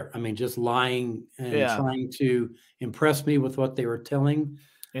out there. I mean, just lying and trying to impress me with what they were telling.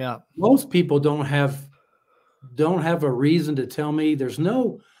 Yeah. Most people don't have a reason to tell me. There's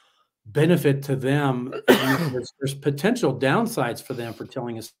no benefit to them. There's potential downsides for them for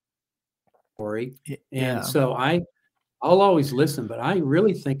telling a story. And so I'll always listen, but I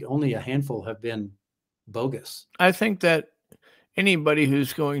really think only a handful have been bogus. I think that anybody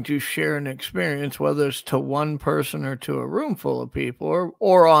who's going to share an experience, whether it's to one person or to a room full of people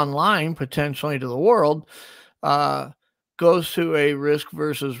or online, potentially to the world, goes through a risk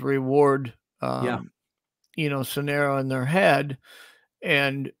versus reward, scenario in their head.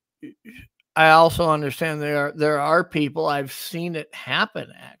 And I also understand there are people, I've seen it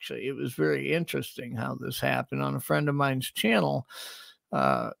happen. Actually, it was very interesting how this happened on a friend of mine's channel.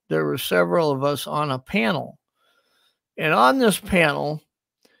 There were several of us on a panel. And on this panel,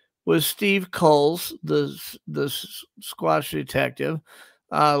 was Steve Coles, the Squatch detective,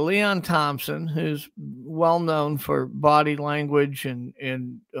 Leon Thompson, who's well known for body language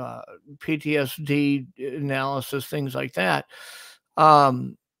and PTSD analysis, things like that.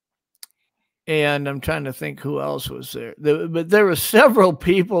 And I'm trying to think who else was there. But there were several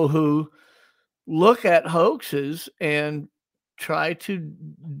people who look at hoaxes and try to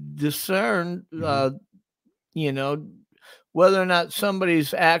discern, you know, whether or not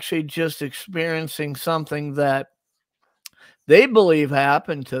somebody's actually just experiencing something that they believe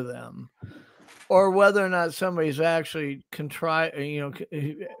happened to them, or whether or not somebody's actually kind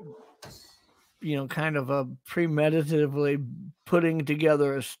of premeditatively putting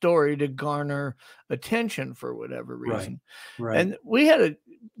together a story to garner attention for whatever reason. Right. And we had a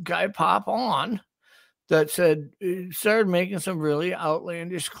guy pop on that started making some really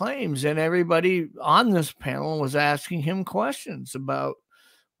outlandish claims, and everybody on this panel was asking him questions about,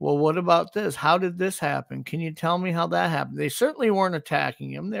 well, what about this? How did this happen? Can you tell me how that happened? They certainly weren't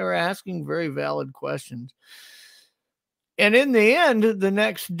attacking him. They were asking very valid questions. And in the end, the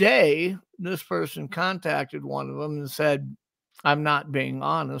next day, this person contacted one of them and said, I'm not being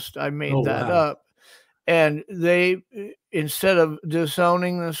honest. I made that up. And they, instead of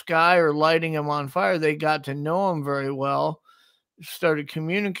disowning this guy or lighting him on fire, they got to know him very well, started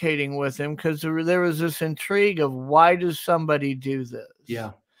communicating with him, because there was this intrigue of, why does somebody do this?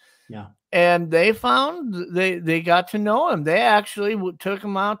 Yeah. And they found they got to know him. They actually took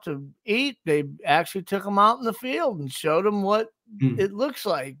him out to eat. They actually took him out in the field and showed him what it looks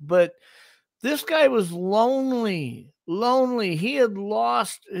like. But this guy was lonely. He had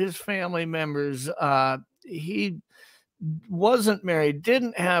lost his family members. He wasn't married,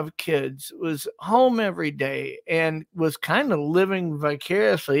 didn't have kids, was home every day, and was kind of living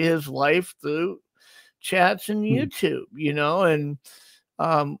vicariously his life through chats and YouTube, and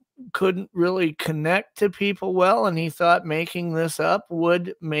couldn't really connect to people well. And he thought making this up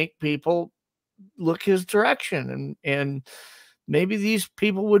would make people look his direction, and maybe these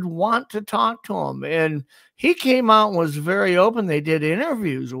people would want to talk to him. And he came out and was very open. They did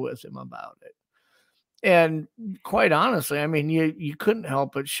interviews with him about it. And quite honestly, I mean, you couldn't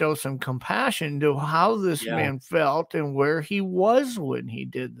help but show some compassion to how this man felt and where he was when he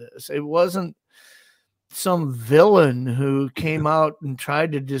did this. It wasn't some villain who came out and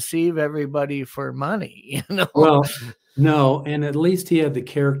tried to deceive everybody for money, Well, no, and at least he had the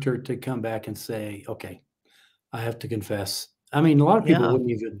character to come back and say, okay, I have to confess. I mean, a lot of people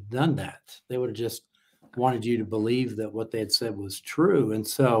wouldn't even have done that. They would have just wanted you to believe that what they had said was true. And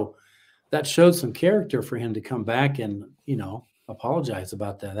so that showed some character for him to come back and, apologize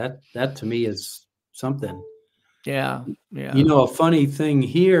about that. That to me is something. Yeah. A funny thing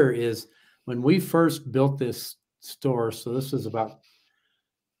here is, when we first built this store, so this was about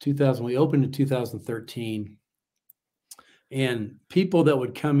 2000, we opened in 2013, and people that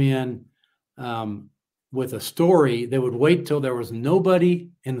would come in with a story, they would wait till there was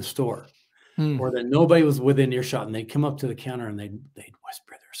nobody in the store or that nobody was within earshot, and they'd come up to the counter and they'd whisper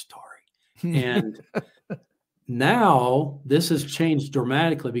their story. And now this has changed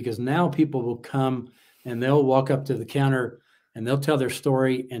dramatically, because now people will come and they'll walk up to the counter and they'll tell their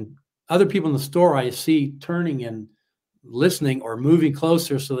story, and other people in the store I see turning and listening or moving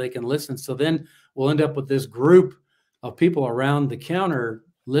closer so they can listen. So then we'll end up with this group of people around the counter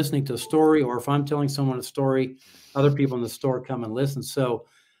listening to a story, or if I'm telling someone a story, other people in the store come and listen. So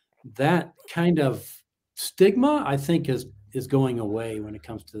that kind of stigma, I think, is going away when it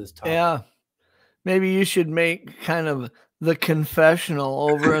comes to this topic. Yeah. Maybe you should make kind of the confessional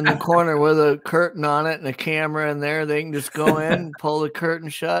over in the corner with a curtain on it and a camera in there. They can just go in, pull the curtain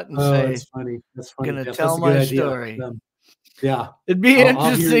shut, and say, that's funny. I'm going to tell my story. Yeah. It'd be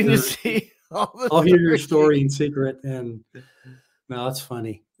interesting to see. I'll hear your story in secret. And no, that's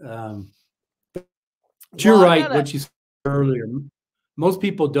funny. But you're right. What you said earlier, most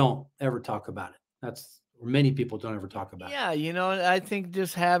people don't ever talk about it. Many people don't ever talk about it. Yeah. I think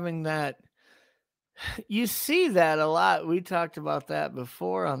just having that, you see that a lot. We talked about that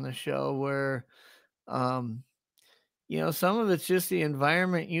before on the show, where, some of it's just the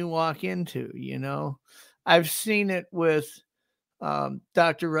environment you walk into. I've seen it with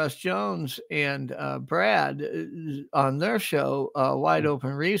Dr. Russ Jones and Brad on their show, Wide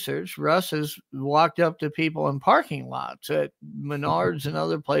Open Research. Russ has walked up to people in parking lots at Menards and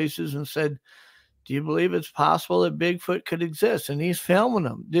other places and said, do you believe it's possible that Bigfoot could exist? And he's filming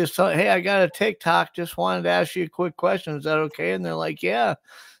them. Just, hey, I got a TikTok. Just wanted to ask you a quick question. Is that okay? And they're like, yeah.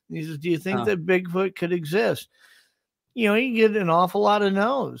 And he says, do you think that Bigfoot could exist? You get an awful lot of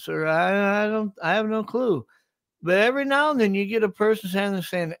no's, or I have no clue. But every now and then you get a person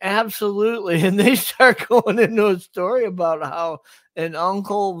saying absolutely, and they start going into a story about how an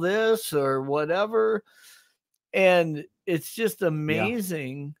uncle this or whatever. And it's just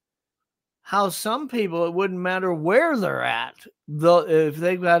amazing how some people, it wouldn't matter where they're at. If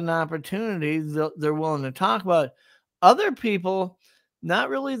they've got an opportunity, they're willing to talk about it. Other people, not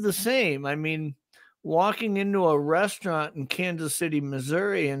really the same. I mean, walking into a restaurant in Kansas City,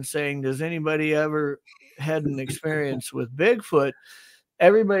 Missouri, and saying, does anybody ever had an experience with Bigfoot?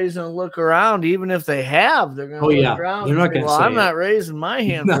 Everybody's going to look around. Even if they have, they're going to look around. They're not going to say I'm not raising my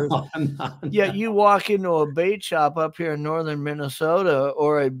hand first. Yet No. you walk into a bait shop up here in northern Minnesota,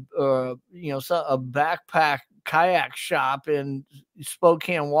 or a backpack kayak shop in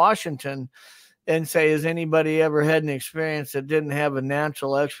Spokane, Washington, and say, has anybody ever had an experience that didn't have a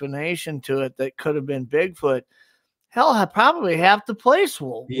natural explanation to it that could have been Bigfoot? Hell, probably half the place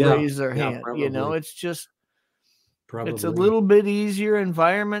will raise their hand. Probably. You know, it's just, Probably. it's a little bit easier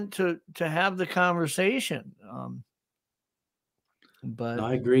environment to have the conversation. But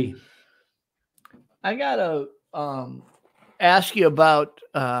I agree. I gotta ask you about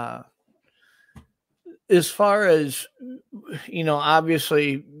as far as, you know,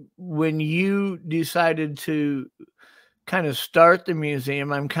 obviously when you decided to kind of start the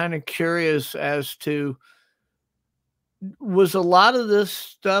museum, I'm kind of curious as to, was a lot of this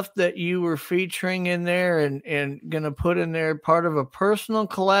stuff that you were featuring in there and going to put in there part of a personal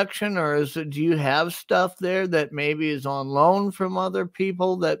collection, or is it, do you have stuff there that maybe is on loan from other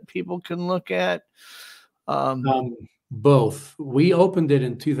people that people can look at? Both. We opened it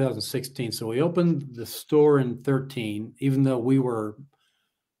in 2016. So we opened the store in 13, even though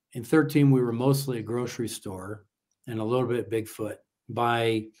in 13, we were mostly a grocery store and a little bit Bigfoot.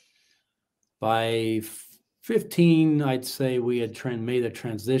 By 15, I'd say we had made a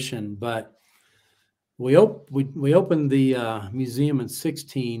transition, but we opened the museum in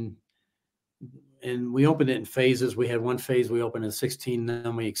 16, and we opened it in phases. We had one phase we opened in 16,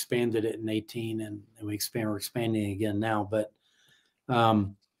 then we expanded it in 18, and we're expanding again now. But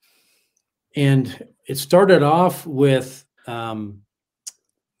and it started off with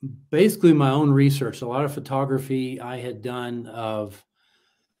basically my own research, a lot of photography I had done of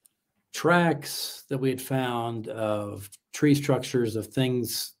tracks that we had found, of tree structures, of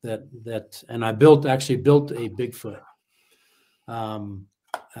things that and I actually built a Bigfoot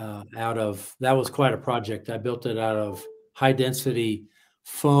out of, that was quite a project. I built it out of high density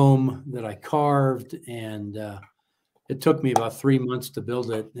foam that I carved, and it took me about 3 months to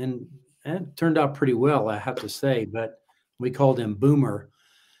build it, and it turned out pretty well, I have to say. But we called him Boomer,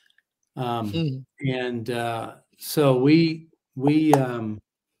 and so we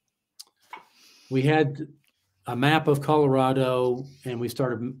had a map of Colorado, and we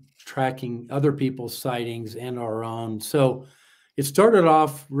started tracking other people's sightings and our own. So it started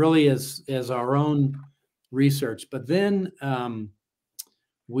off really as our own research, but then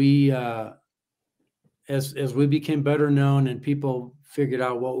we, as we became better known and people figured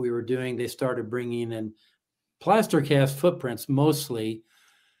out what we were doing, they started bringing in plaster cast footprints mostly.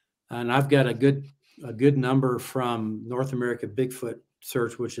 And I've got a good number from North America Bigfoot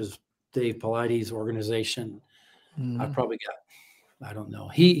Search, which is Dave Paulides' organization. I've probably got, I don't know.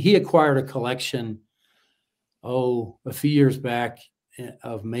 He acquired a collection, a few years back,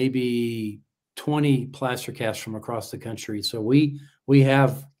 of maybe 20 plaster casts from across the country. So we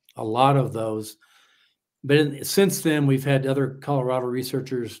have a lot of those. But since then, we've had other Colorado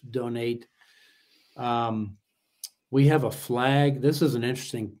researchers donate. We have a flag. This is an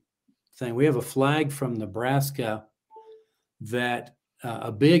interesting thing. We have a flag from Nebraska that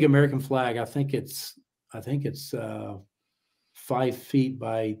a big American flag. I think it's 5 feet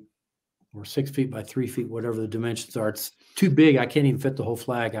by, or 6 feet by 3 feet, whatever the dimensions are. It's too big. I can't even fit the whole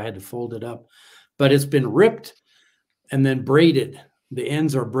flag. I had to fold it up, but it's been ripped and then braided. The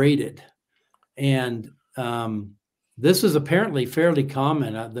ends are braided. And this is apparently fairly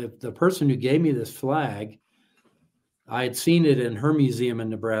common. The person who gave me this flag, I had seen it in her museum in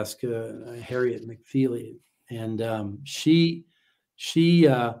Nebraska, Harriet McFeely. And she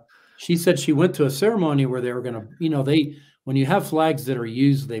said she went to a ceremony where they were going to, when you have flags that are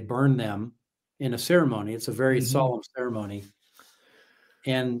used, they burn them in a ceremony. It's a very solemn ceremony.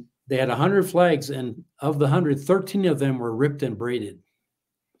 And they had 100 flags, and of the 100, 13 of them were ripped and braided.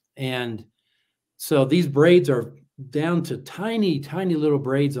 And so these braids are down to tiny, tiny little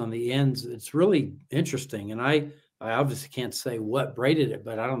braids on the ends. It's really interesting. And I obviously can't say what braided it,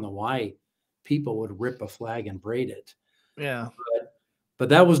 but I don't know why people would rip a flag and braid it. Yeah. But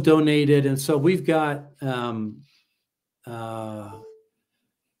that was donated. And so we've got,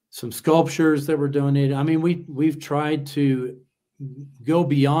 so some sculptures that were donated. I mean, we've tried to go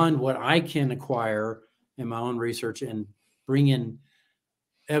beyond what I can acquire in my own research and bring in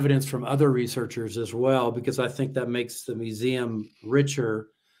evidence from other researchers as well, because I think that makes the museum richer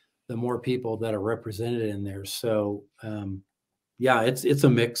the more people that are represented in there. So yeah, it's a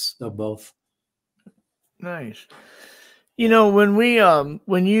mix of both. Nice. You know,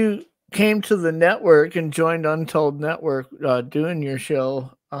 when you came to the network and joined Untold Network doing your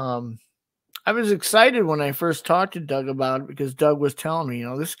show, I was excited when I first talked to Doug about it, because Doug was telling me, you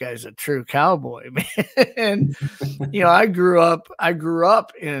know, this guy's a true cowboy, man. And you know, I grew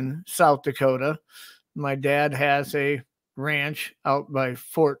up in South Dakota. My dad has a ranch out by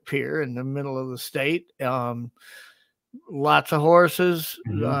Fort Pierre in the middle of the state. Lots of horses,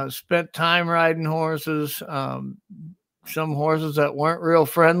 spent time riding horses, some horses that weren't real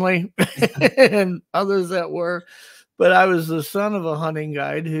friendly and others that were. But I was the son of a hunting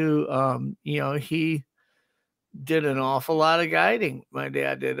guide who, you know, he did an awful lot of guiding. My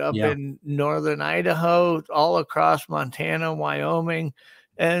dad did up in northern Idaho, all across Montana, Wyoming.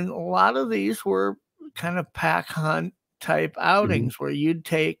 And a lot of these were kind of pack hunt type outings where you'd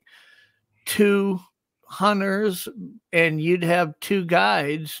take 2 hunters and you'd have 2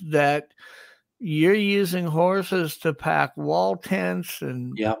 guides that you're using horses to pack wall tents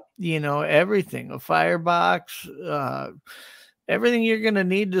and, you know, everything, a firebox, everything you're going to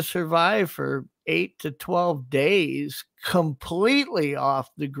need to survive for 8 to 12 days, completely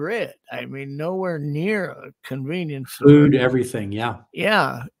off the grid. I mean, nowhere near a convenience store. Food, everything.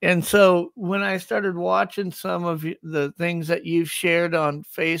 Yeah. And so when I started watching some of the things that you've shared on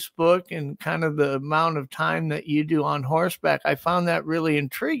Facebook and kind of the amount of time that you do on horseback, I found that really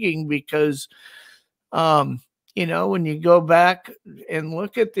intriguing because, you know, when you go back and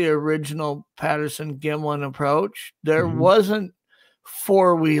look at the original Patterson-Gimlin approach, there wasn't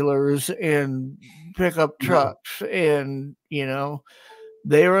 4-wheelers and pickup trucks, and you know,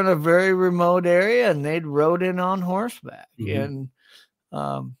 they were in a very remote area and they'd rode in on horseback. And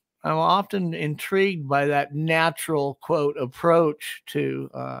I'm often intrigued by that natural, quote, approach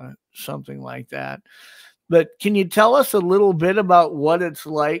to something like that. But can you tell us a little bit about what it's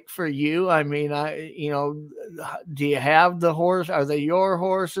like for you? I mean, you know, do you have the horse? Are they your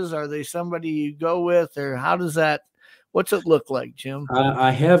horses? Are they somebody you go with, or how does that? What's it look like, Jim?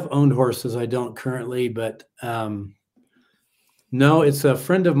 I have owned horses. I don't currently, but no, it's a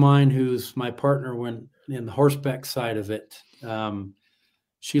friend of mine who's my partner when in the horseback side of it.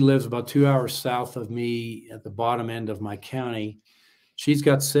 She lives about 2 hours south of me at the bottom end of my county. She's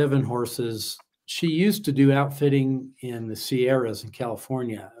got 7 horses. She used to do outfitting in the Sierras in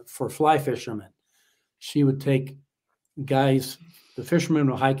California for fly fishermen. She would take guys, the fishermen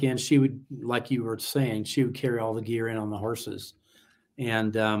would hike in. She would, like you were saying, she would carry all the gear in on the horses.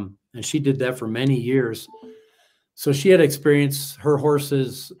 And she did that for many years. So she had experience. Her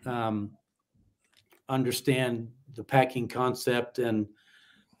horses understand the packing concept, and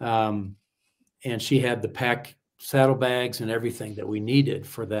she had the pack saddlebags and everything that we needed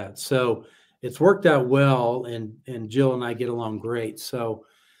for that. So it's worked out well, and Jill and I get along great. So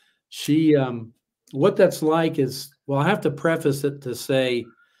she, what that's like is, well, I have to preface it to say,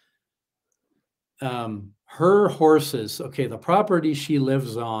 her horses, okay, the property she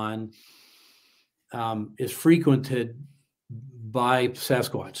lives on is frequented by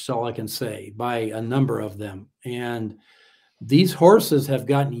Sasquatch. That's all I can say, by a number of them. And these horses have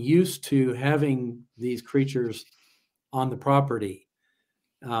gotten used to having these creatures on the property.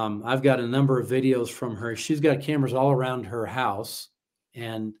 I've got a number of videos from her. She's got cameras all around her house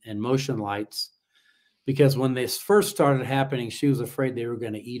and motion lights, because when this first started happening, she was afraid they were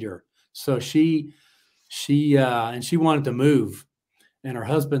going to eat her. So she wanted to move. And her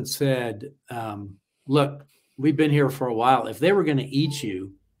husband said, look, we've been here for a while. If they were going to eat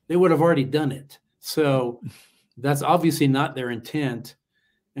you, they would have already done it. So that's obviously not their intent.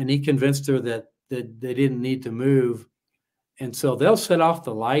 And he convinced her that they didn't need to move. And so they'll set off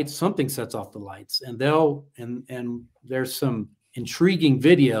the lights. Something sets off the lights, and and there's some intriguing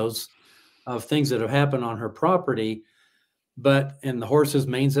videos of things that have happened on her property, and the horses'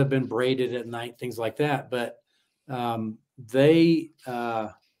 manes have been braided at night, things like that. But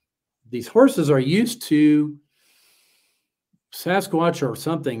these horses are used to Sasquatch or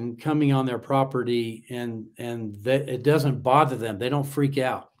something coming on their property, and it doesn't bother them. They don't freak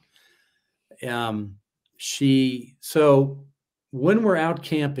out. So when we're out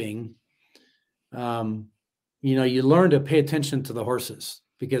camping, you know, you learn to pay attention to the horses,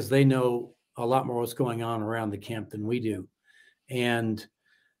 because they know a lot more what's going on around the camp than we do. And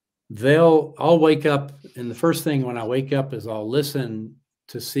I'll wake up, and the first thing when I wake up is I'll listen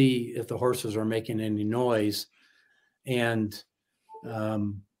to see if the horses are making any noise. And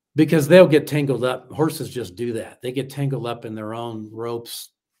because they'll get tangled up. Horses just do that. They get tangled up in their own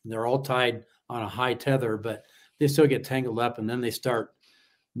ropes. They're all tied on a high tether, but they still get tangled up, and then they start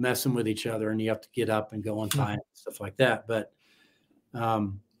messing with each other, and you have to get up and go untie and stuff like that. But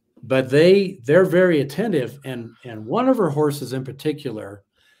they're very attentive, and one of her horses in particular,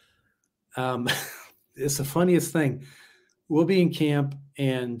 it's the funniest thing. We'll be in camp,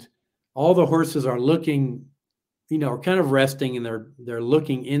 and all the horses are looking, are kind of resting, and they're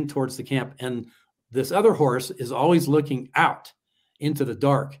looking in towards the camp. And this other horse is always looking out into the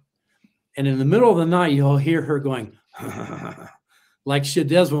dark. And in the middle of the night, you'll hear her going, like she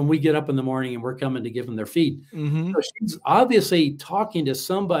does when we get up in the morning and we're coming to give them their feed. So she's obviously talking to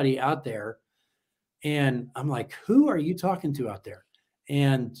somebody out there. And I'm like, who are you talking to out there?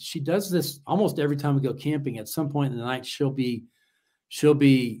 And she does this almost every time we go camping. At some point in the night, she'll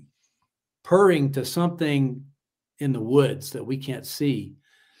be purring to something in the woods that we can't see.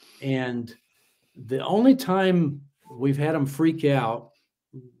 And the only time we've had them freak out,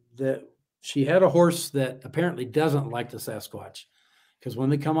 that she had a horse that apparently doesn't like the Sasquatch, because when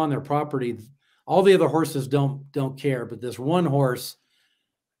they come on their property, all the other horses don't care, but this one horse,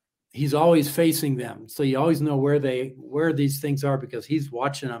 he's always facing them. So you always know where these things are, because he's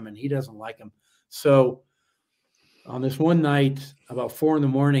watching them and he doesn't like them. So on this one night, about 4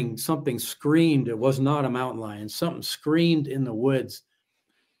 a.m, something screamed. It was not a mountain lion. Something screamed in the woods.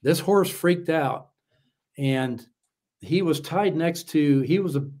 This horse freaked out, and he was tied next to, he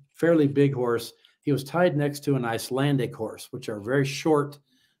was a fairly big horse. He was tied next to an Icelandic horse, which are very short,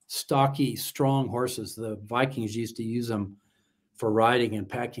 stocky, strong horses. The Vikings used to use them for riding and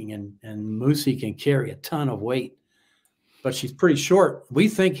packing, and Moosey can carry a ton of weight, but she's pretty short. We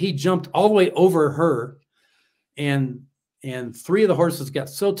think he jumped all the way over her, and 3 of the horses got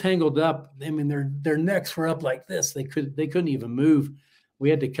so tangled up. I mean, their necks were up like this. They couldn't even move. We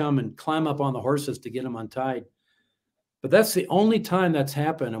had to come and climb up on the horses to get them untied. But that's the only time that's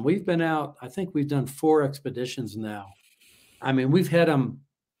happened. And we've been out, I think we've done 4 expeditions now. I mean, we've had them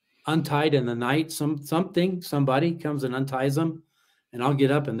untied in the night. Somebody comes and unties them, and I'll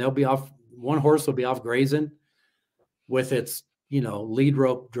get up and they'll be off. One horse will be off grazing with its, lead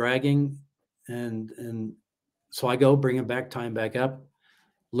rope dragging. And so I go bring him back, tie him back up.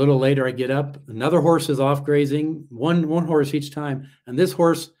 A little later, I get up. Another horse is off grazing, one horse each time. And this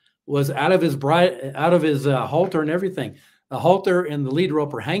horse was out of his halter and everything. The halter and the lead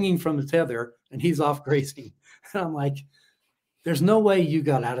rope are hanging from the tether, and he's off grazing. And I'm like, there's no way you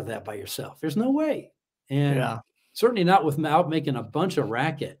got out of that by yourself. There's no way. And certainly not without making a bunch of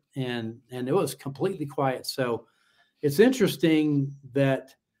racket. And it was completely quiet. So it's interesting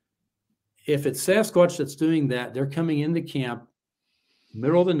that if it's Sasquatch that's doing that, they're coming into camp,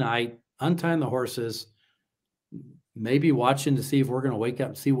 middle of the night, untying the horses, maybe watching to see if we're going to wake up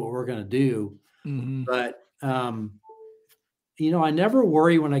and see what we're going to do. But, I never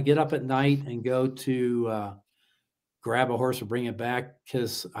worry when I get up at night and go to grab a horse or bring it back,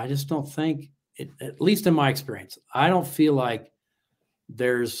 because I just don't think, at least in my experience, I don't feel like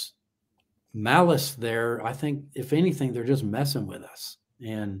there's malice there. I think, if anything, they're just messing with us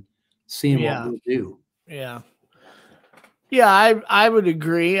and seeing what we do. Yeah. I would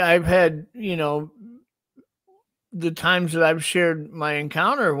agree. I've had, the times that I've shared my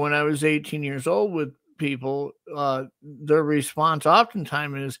encounter when I was 18 years old with people, their response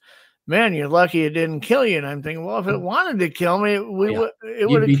oftentimes is, man, you're lucky it didn't kill you. And I'm thinking, well, if it wanted to kill me, it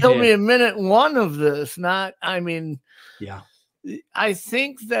would have killed me in minute 1 of this. I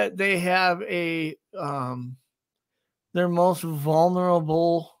think that they have their most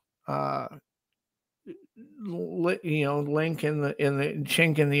vulnerable, link in the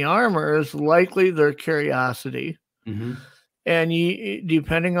chink in the armor is likely their curiosity. And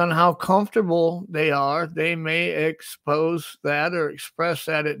depending on how comfortable they are, they may expose that or express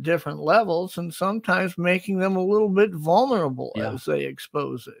that at different levels, and sometimes making them a little bit vulnerable as they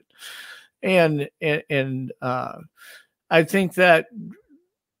expose it. And I think that,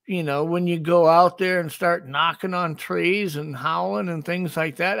 when you go out there and start knocking on trees and howling and things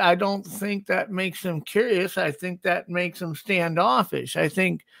like that, I don't think that makes them curious. I think that makes them standoffish. I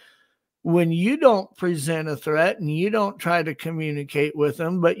think when you don't present a threat and you don't try to communicate with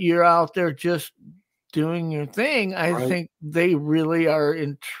them, but you're out there just doing your thing, I think they really are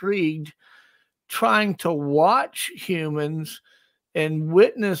intrigued, trying to watch humans and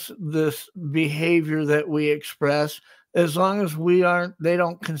witness this behavior that we express, as long as they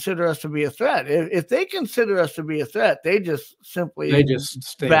don't consider us to be a threat. If they consider us to be a threat, they just simply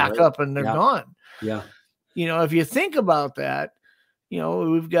stay back up and they're gone. Yeah. If you think about that,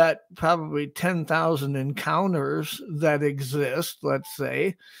 we've got probably 10,000 encounters that exist, let's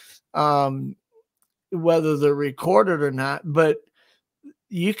say, whether they're recorded or not, but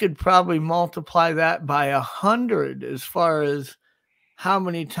you could probably multiply that by 100 as far as how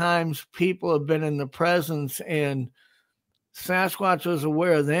many times people have been in the presence, and Sasquatch was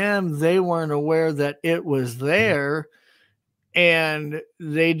aware of them. They weren't aware that it was there, and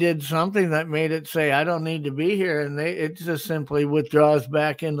they did something that made it say, I don't need to be here. And it just simply withdraws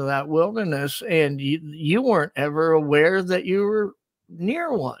back into that wilderness. And you weren't ever aware that you were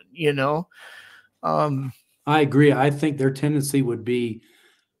near one, I agree. I think their tendency would be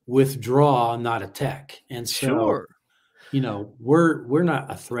withdraw, not attack. And so, sure. We're not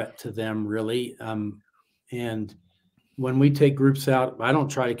a threat to them really. And when we take groups out, I don't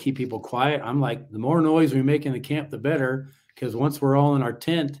try to keep people quiet. I'm like, the more noise we make in the camp, the better. Because once we're all in our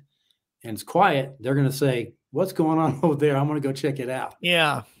tent and it's quiet, they're going to say, what's going on over there? I'm going to go check it out.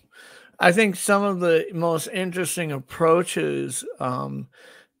 Yeah. I think some of the most interesting approaches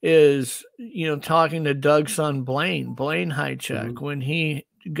is, talking to Doug's son, Blaine Highcheck, when he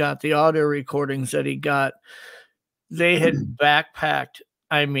got the audio recordings that he got, they had backpacked,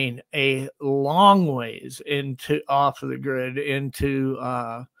 a long ways off of the grid into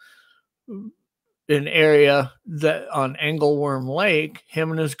an area that on Angleworm Lake,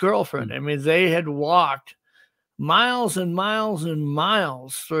 him and his girlfriend. They had walked miles and miles and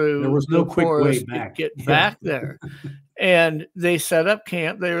miles through. There was no quick way back. To get back there. And they set up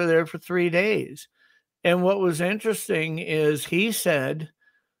camp. They were there for 3 days. And what was interesting is he said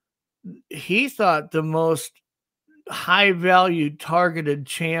he thought the most high value targeted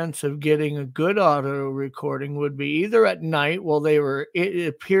chance of getting a good audio recording would be either at night while it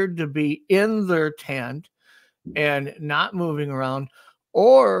appeared to be in their tent and not moving around,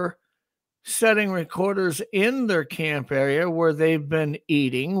 or setting recorders in their camp area where they've been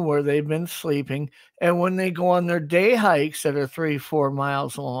eating, where they've been sleeping. And when they go on their day hikes that are 3-4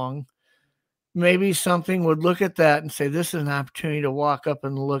 miles long, maybe something would look at that and say, this is an opportunity to walk up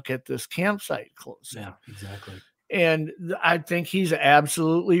and look at this campsite closer. Yeah, exactly. And I think he's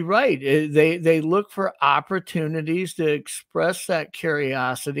absolutely right. They look for opportunities to express that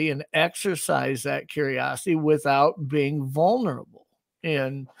curiosity and exercise that curiosity without being vulnerable.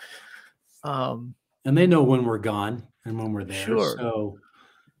 And they know when we're gone and when we're there. Sure. So,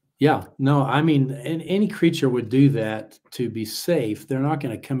 yeah, no, any creature would do that to be safe. They're not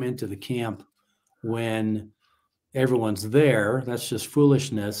going to come into the camp when everyone's there. That's just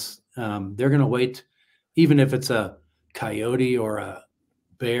foolishness. They're going to wait. Even if it's a coyote or a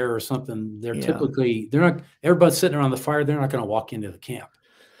bear or something, they're not, everybody's sitting around the fire. They're not going to walk into the camp.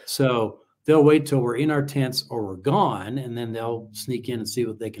 So they'll wait till we're in our tents or we're gone, and then they'll sneak in and see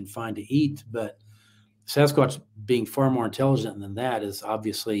what they can find to eat. But Sasquatch, being far more intelligent than that, is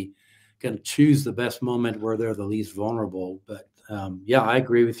obviously going to choose the best moment where they're the least vulnerable. But yeah, I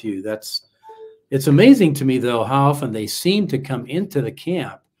agree with you. It's amazing to me, though, how often they seem to come into the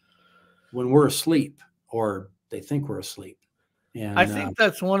camp when we're asleep, or they think we're asleep. And I think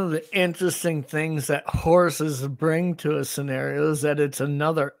that's one of the interesting things that horses bring to a scenario, is that it's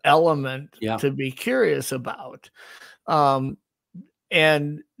another element to be curious about. And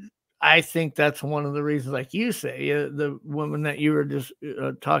I think that's one of the reasons, like you say, the woman that you were just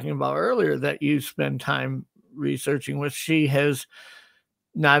talking about earlier, that you spend time researching with, she has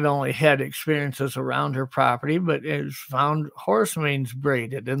not only had experiences around her property, but has found horse manes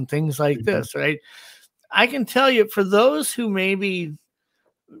braided and things like this, right? I can tell you, for those who maybe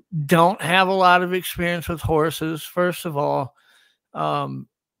don't have a lot of experience with horses, first of all,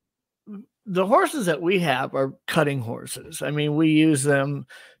 the horses that we have are cutting horses. We use them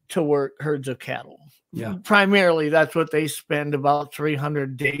to work herds of cattle. Yeah. Primarily, that's what they spend about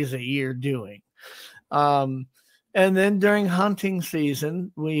 300 days a year doing. And then during hunting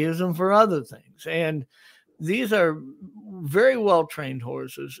season, we use them for other things. And these are very well-trained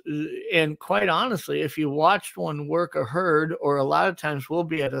horses. And quite honestly, if you watched one work a herd, or a lot of times we'll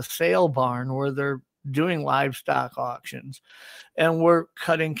be at a sale barn where they're doing livestock auctions, and we're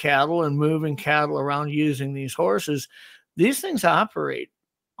cutting cattle and moving cattle around using these horses, these things operate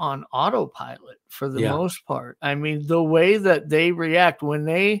on autopilot for the most part. The way that they react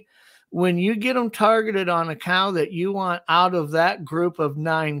when you get them targeted on a cow that you want out of that group of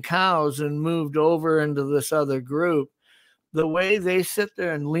 9 cows and moved over into this other group, the way they sit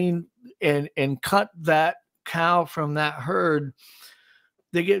there and lean and cut that cow from that herd,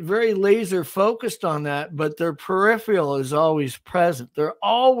 they get very laser focused on that, but their peripheral is always present. They're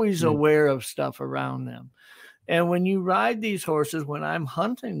always aware of stuff around them. And when you ride these horses, when I'm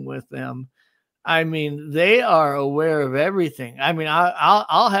hunting with them, I mean, they are aware of everything. I mean,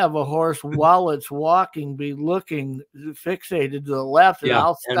 I'll have a horse while it's walking be looking fixated to the left, and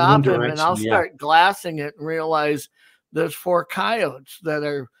I'll in one stop him and I'll direction, start glassing it and realize there's 4 coyotes that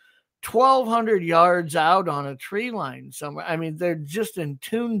are 1,200 yards out on a tree line somewhere. I mean, they're just in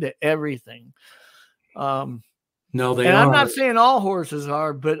tune to everything. No, they and are. I'm not saying all horses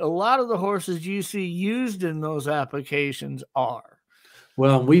are, but a lot of the horses you see used in those applications are.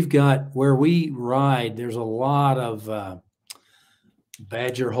 Well, we've got where we ride, there's a lot of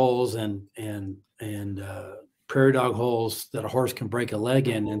badger holes and prairie dog holes that a horse can break a leg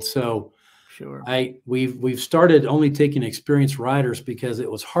in. And so Sure. we've started only taking experienced riders because it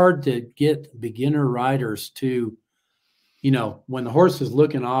was hard to get beginner riders to, you know, when the horse is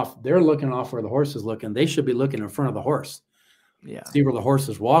looking off, they're looking off where the horse is looking. They should be looking in front of the horse. Yeah. See where the horse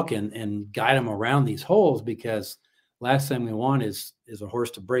is walking and guide them around these holes, because last thing we want is a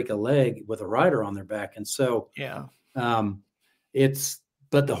horse to break a leg with a rider on their back. And so, yeah,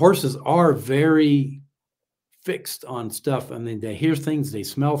 but the horses are very fixed on stuff. I mean, they hear things, they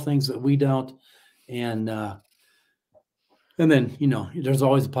smell things that we don't. And then, you know, there's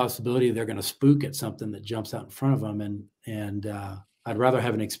always a possibility they're going to spook at something that jumps out in front of them. And I'd rather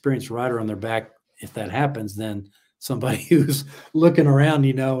have an experienced rider on their back if that happens than somebody who's looking around,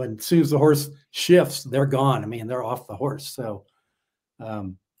 you know, and as soon as the horse shifts, they're gone. I mean, they're off the horse. So,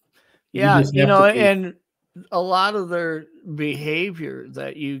 yeah, you know, and a lot of their behavior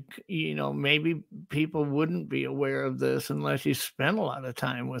that you know, maybe people wouldn't be aware of this unless you spend a lot of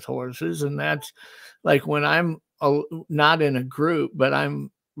time with horses. And that's like when I'm not in a group, but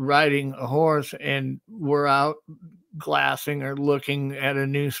I'm riding a horse and we're out glassing or looking at a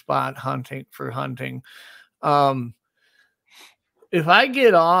new spot hunting. If I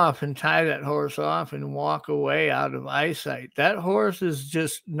get off and tie that horse off and walk away out of eyesight, that horse is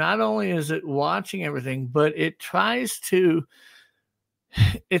just, not only is it watching everything, but it tries to,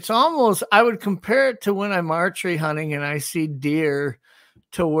 it's almost, I would compare it to when I'm archery hunting and I see deer,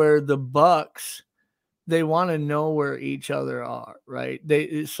 to where the bucks, they want to know where each other are, right?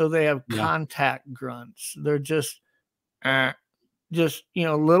 So they have contact grunts. They're just, you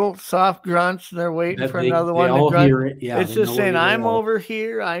know, little soft grunts. They're waiting for another one to grunt. Hear it. Yeah, it's just saying, I'm over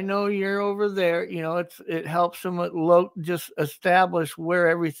here. I know you're over there. You know, it helps them just establish where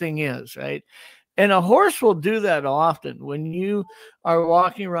everything is, right? And a horse will do that often when you are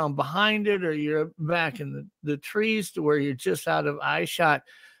walking around behind it, or you're back in the trees to where you're just out of eye shot.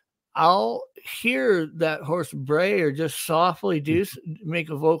 I'll hear that horse bray or just softly make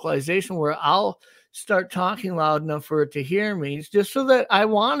a vocalization where I'll start talking loud enough for it to hear me. It's just so that I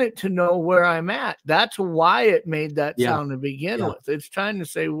want it to know where I'm at. That's why it made that sound to begin with. It's trying to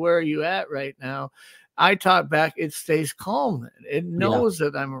say, where are you at right now? I talk back, it stays calm. It knows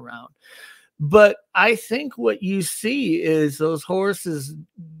that I'm around. But I think what you see is those horses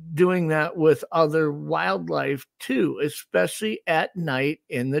doing that with other wildlife too, especially at night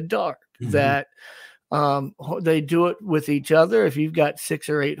in the dark. That they do it with each other. If you've got 6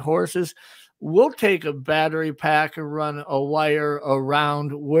 or 8 horses, we'll take a battery pack and run a wire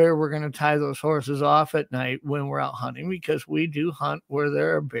around where we're going to tie those horses off at night when we're out hunting, because we do hunt where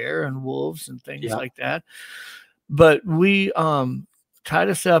there are bear and wolves and things like that. But we try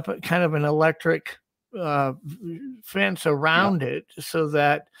to set up kind of an electric fence around it, so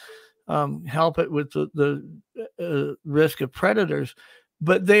that help it with the risk of predators.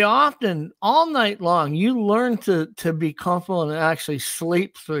 But they often, all night long, you learn to be comfortable and actually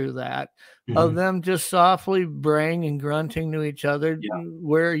sleep through that, of them just softly braying and grunting to each other.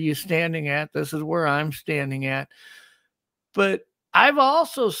 Where are you standing at? This is where I'm standing at. But I've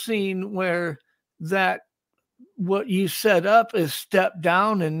also seen where that what you set up is stepped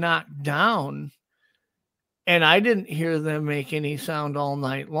down and knocked down, and I didn't hear them make any sound all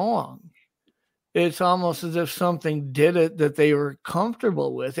night long. It's almost as if something did it that they were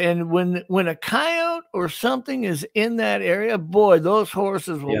comfortable with. And when a coyote or something is in that area, boy, those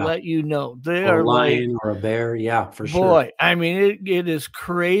horses will let you know. They are a lion or a bear. Yeah, for sure. Boy, I mean, it is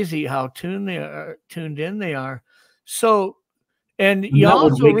crazy how tuned in they are. So, and you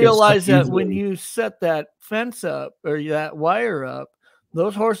also realize that when you set that fence up or that wire up,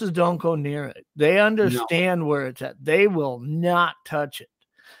 those horses don't go near it. They understand where it's at. They will not touch it.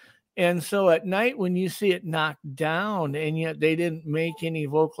 And so at night, when you see it knocked down and yet they didn't make any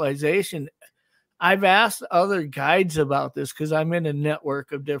vocalization, I've asked other guides about this, because I'm in a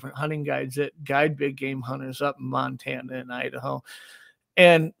network of different hunting guides that guide big game hunters up in Montana and Idaho.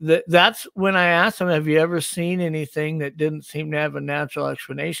 And that's when I asked them, have you ever seen anything that didn't seem to have a natural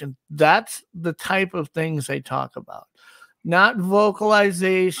explanation? That's the type of things they talk about. not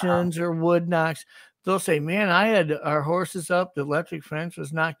vocalizations or wood knocks. They'll say, man, I had our horses up, the electric fence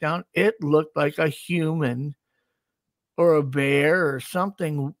was knocked down. It looked like a human or a bear or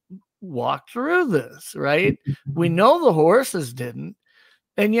something walked through this, right? We know the horses didn't,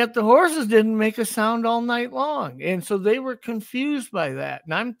 and yet the horses didn't make a sound all night long. And so they were confused by that.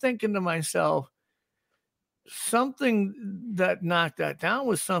 And I'm thinking to myself, something that knocked that down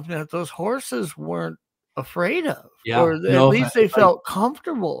was something that those horses weren't afraid of, or at least they felt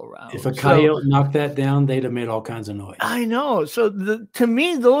comfortable around. If a coyote knocked that down, they'd have made all kinds of noise. I know. So to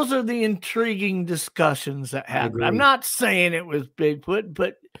me, those are the intriguing discussions that happen. I'm not saying it was Bigfoot,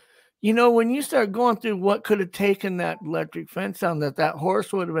 but you know, when you start going through what could have taken that electric fence down that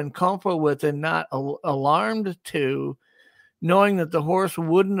horse would have been comfortable with and not alarmed to, knowing that the horse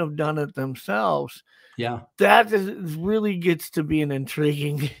wouldn't have done it themselves. Yeah, that really gets to be an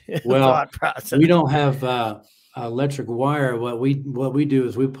intriguing thought process. We don't have electric wire. What we do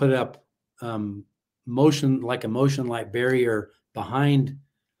is we put up motion light barrier behind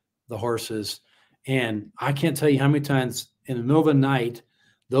the horses, and I can't tell you how many times in the middle of the night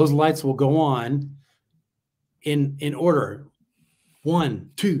those lights will go on in order, 1,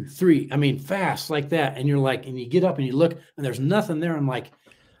 2, 3. I mean, fast like that, and you're like, and you get up and you look, and there's nothing there. I'm like,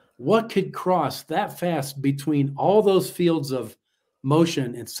 what could cross that fast between all those fields of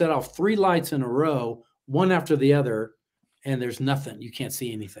motion and set off 3 lights in a row, one after the other, and there's nothing. You can't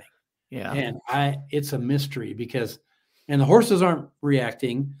see anything. Yeah. And it's a mystery and the horses aren't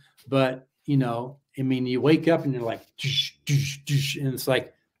reacting, but you know, I mean, you wake up and you're like, and it's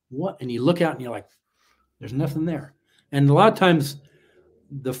like, what? And you look out and you're like, there's nothing there. And a lot of times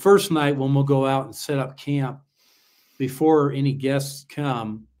the first night when we'll go out and set up camp before any guests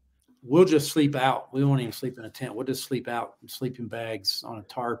come, we'll just sleep out. We won't even sleep in a tent. We'll just sleep out in sleeping bags on a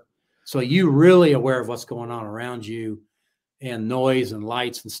tarp. So you're really aware of what's going on around you and noise and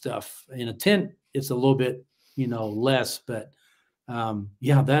lights and stuff. In a tent, it's a little bit, you know, less, but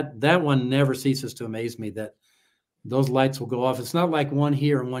yeah, that one never ceases to amaze me that those lights will go off. It's not like one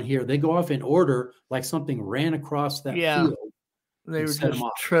here and one here. They go off in order, like something ran across that field. They were just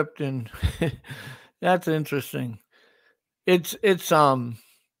tripped in. That's interesting. It's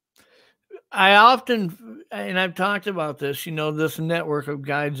I often, and I've talked about this, you know, this network of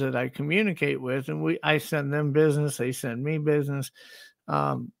guides that I communicate with, and I send them business, they send me business.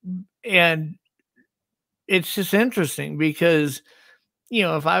 And it's just interesting because, you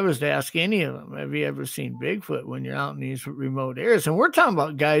know, if I was to ask any of them, have you ever seen Bigfoot when you're out in these remote areas? And we're talking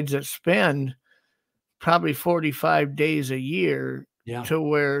about guides that spend probably 45 days a year to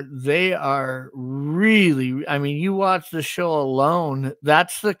where they are really, I mean, you watch the show alone,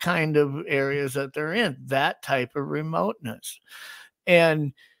 that's the kind of areas that they're in, that type of remoteness.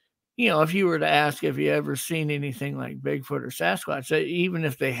 And, you know, if you were to ask, have you ever seen anything like Bigfoot or Sasquatch, even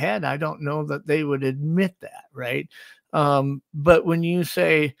if they had, I don't know that they would admit that, right? But when you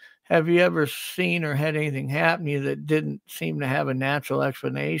say, have you ever seen or had anything happen to you that didn't seem to have a natural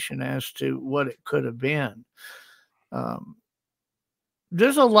explanation as to what it could have been?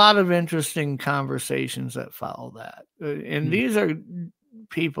 There's a lot of interesting conversations that follow that. And these are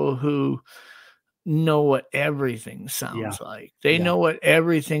people who know what everything sounds like. They know what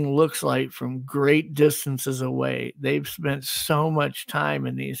everything looks like from great distances away. They've spent so much time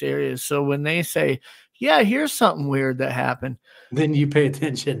in these areas. So when they say, yeah, here's something weird that happened, then you pay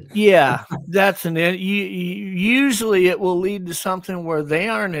attention. Yeah, that's usually it will lead to something where they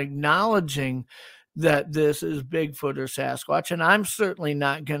aren't acknowledging that this is Bigfoot or Sasquatch. And I'm certainly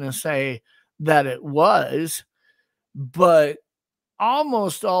not going to say that it was, but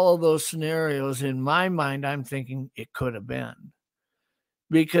almost all of those scenarios in my mind, I'm thinking it could have been,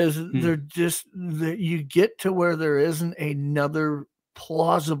 because they're just, you get to where there isn't another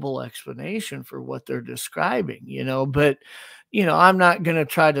plausible explanation for what they're describing, you know, but you know, I'm not going to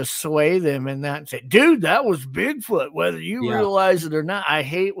try to sway them in that and say, dude, that was Bigfoot, whether you realize it or not. I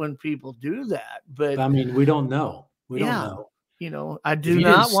hate when people do that, but I mean, we don't know. We don't know. You know, I do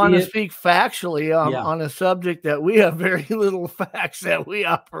not want to speak factually on a subject that we have very little facts that we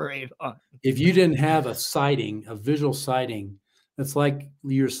operate on. If you didn't have a sighting, a visual sighting, it's like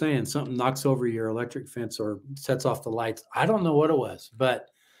you're saying, something knocks over your electric fence or sets off the lights. I don't know what it was, but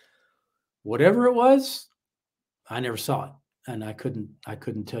whatever it was, I never saw it. And I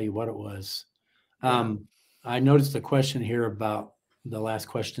couldn't tell you what it was. I noticed a question here about the last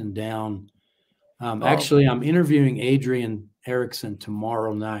question down. Actually, I'm interviewing Adrian Erickson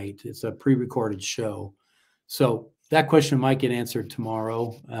tomorrow night. It's a pre-recorded show. So that question might get answered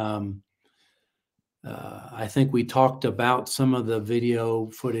tomorrow. I think we talked about some of the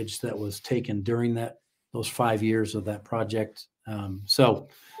video footage that was taken during that those 5 years of that project. So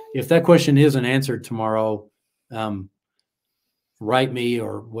if that question isn't answered tomorrow, write me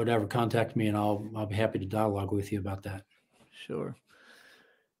or whatever, contact me, and I'll be happy to dialogue with you about that. Sure.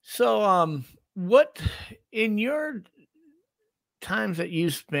 So, what in your times that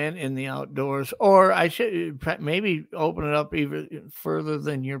you spent in the outdoors, or I should maybe open it up even further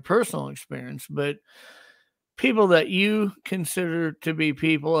than your personal experience, but people that you consider to be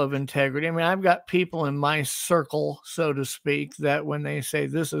people of integrity. I mean, I've got people in my circle, so to speak, that when they say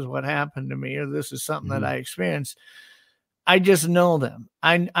this is what happened to me or this is something that I experienced, I just know them.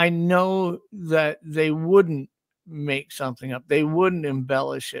 I know that they wouldn't make something up. They wouldn't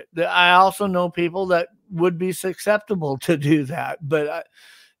embellish it. I also know people that would be susceptible to do that. But,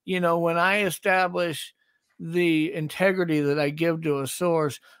 when I establish the integrity that I give to a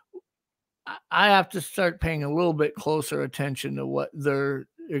source, I have to start paying a little bit closer attention to what they're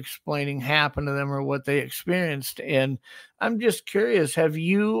explaining happened to them or what they experienced. And I'm just curious, have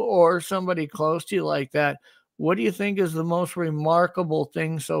you or somebody close to you like that, what do you think is the most remarkable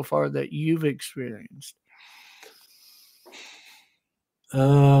thing so far that you've experienced?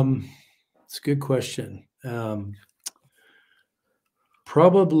 It's a good question.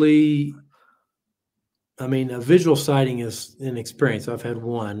 Probably, I mean, a visual sighting is an experience. I've had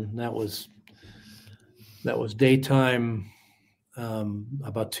one that was daytime,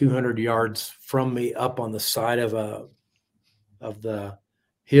 about 200 yards from me, up on the side of the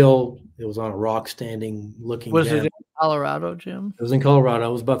hill. It was on a rock, standing, looking Was down. it in Colorado, Jim? It was in Colorado.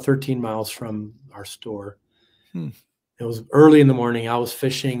 It was about 13 miles from our store. It was early in the morning. I was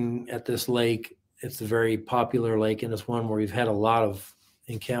fishing at this lake. It's a very popular lake, and it's one where we've had a lot of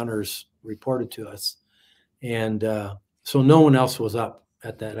encounters reported to us. And so no one else was up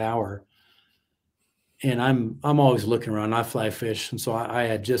at that hour. And I'm always looking around. I fly fish, and so I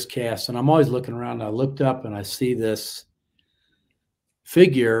had just cast, and I'm always looking around. And I looked up, and I see this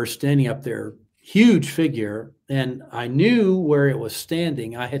figure standing up there, huge figure, and I knew where it was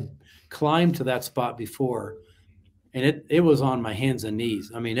standing. I had climbed to that spot before, and it was on my hands and knees.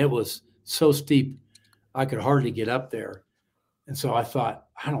 I mean, it was so steep, I could hardly get up there. And so I thought,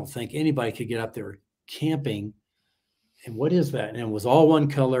 I don't think anybody could get up there camping. And what is that? And it was all one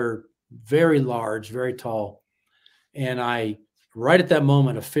color, very large, very tall. And right at that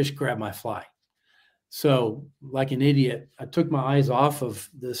moment, a fish grabbed my fly. So like an idiot, I took my eyes off of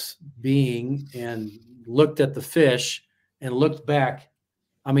this being and looked at the fish and looked back.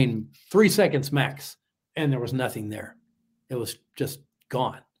 I mean, 3 seconds max, and there was nothing there. It was just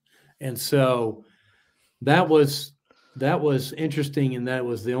gone. And so that was interesting, and that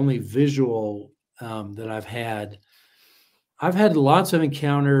was the only visual that I've had. I've had lots of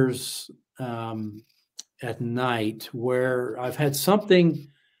encounters at night where I've had something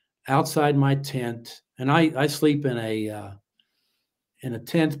outside my tent, and I sleep in a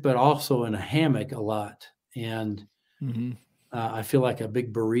tent, but also in a hammock a lot, and I feel like a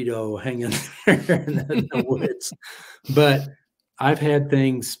big burrito hanging there in the woods. But I've had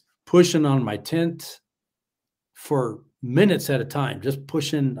things pushing on my tent for minutes at a time, just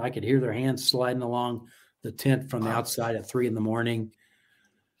pushing. I could hear their hands sliding along the tent from the outside at 3 a.m.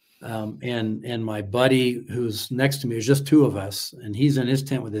 And my buddy who's next to me, is just two of us, and he's in his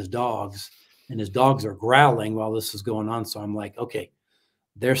tent with his dogs, and his dogs are growling while this is going on. So I'm like, okay,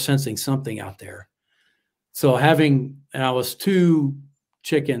 they're sensing something out there. So and I was too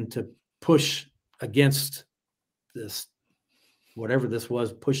chicken to push against this, whatever this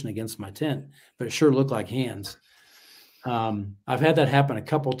was, pushing against my tent, but it sure looked like hands. I've had that happen a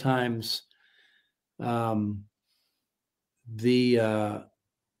couple times.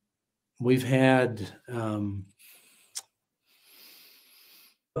 We've had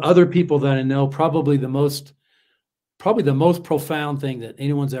other people that I know, probably the most profound thing that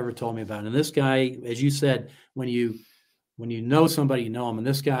anyone's ever told me about. And this guy, as you said, when you know somebody, you know him. And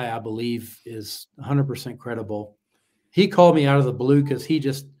this guy, I believe, is 100% credible. He called me out of the blue because he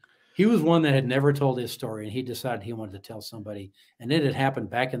was one that had never told his story, and he decided he wanted to tell somebody. And it had happened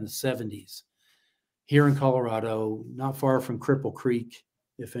back in the 70s here in Colorado, not far from Cripple Creek,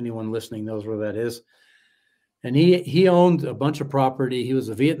 if anyone listening knows where that is. And he owned a bunch of property. He was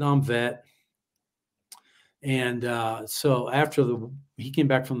a Vietnam vet. And so after he came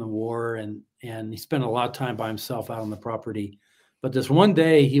back from the war, and he spent a lot of time by himself out on the property. But this one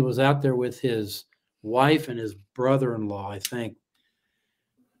day he was out there with his wife and his brother-in-law, I think.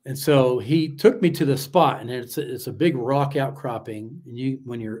 And so he took me to the spot, and it's a big rock outcropping. And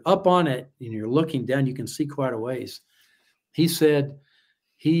when you're up on it and you're looking down, you can see quite a ways. He said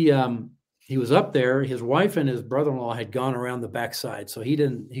he was up there. His wife and his brother-in-law had gone around the backside, so he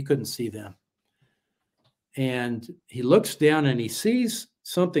couldn't see them. And he looks down and he sees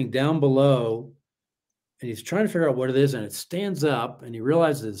something down below, and he's trying to figure out what it is. And it stands up, and he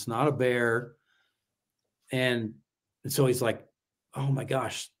realizes it's not a bear. And so he's like, oh my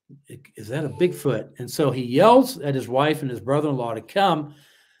gosh, is that a Bigfoot? And so he yells at his wife and his brother-in-law to come,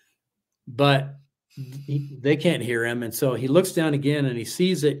 but they can't hear him. And so he looks down again and he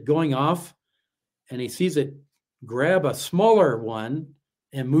sees it going off, and he sees it grab a smaller one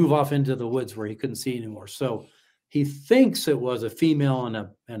and move off into the woods where he couldn't see anymore. So he thinks it was a female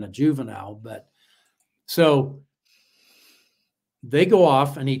and a juvenile, but so they go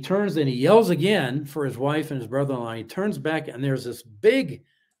off, and he turns and he yells again for his wife and his brother-in-law. He turns back, and there's this big,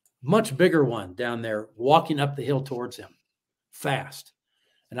 much bigger one down there walking up the hill towards him fast.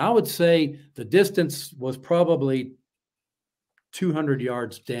 And I would say the distance was probably 200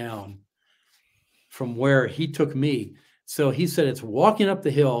 yards down from where he took me. So he said it's walking up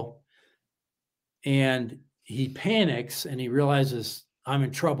the hill, and he panics and he realizes, I'm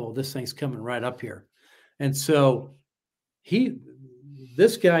in trouble. This thing's coming right up here. And so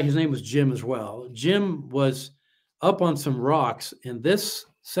this guy, his name was Jim as well. Jim was up on some rocks, and this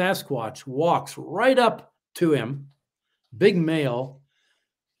Sasquatch walks right up to him, big male,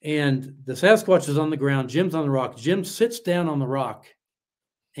 and the Sasquatch is on the ground. Jim's on the rock. Jim sits down on the rock,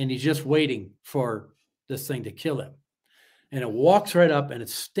 and he's just waiting for this thing to kill him. And it walks right up, and it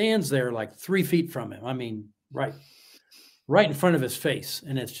stands there like 3 feet from him. I mean, right in front of his face,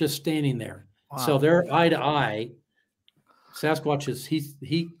 and it's just standing there. Wow. So they're eye to eye. Sasquatch is,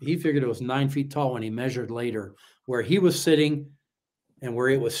 he figured it was 9 feet tall when he measured later, where he was sitting and where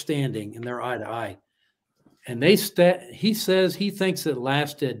it was standing, and they're eye to eye. And he says he thinks it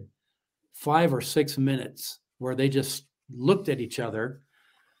lasted 5 or 6 minutes where they just looked at each other.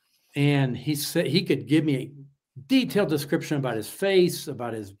 And he said he could give me a detailed description about his face,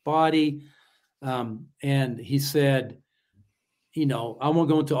 about his body. And he said, I won't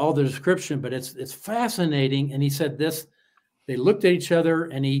go into all the description, but it's fascinating. And he said they looked at each other,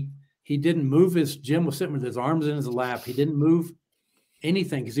 and he didn't move. Jim was sitting with his arms in his lap. He didn't move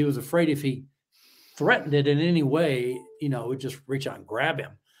anything because he was afraid if he threatened it in any way, it would just reach out and grab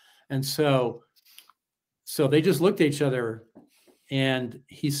him. And so they just looked at each other, and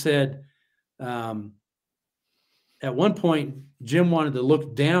he said, at one point, Jim wanted to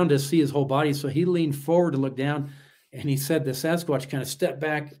look down to see his whole body. So he leaned forward to look down, and he said the Sasquatch kind of stepped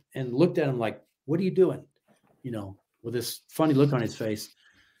back and looked at him like, what are you doing? With this funny look on his face.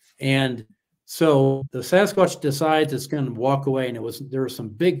 And so the Sasquatch decides it's going to walk away, and there were some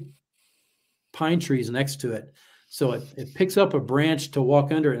big pine trees next to it. So it picks up a branch to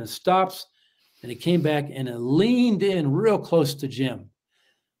walk under, and it stops, and it came back, and it leaned in real close to Jim.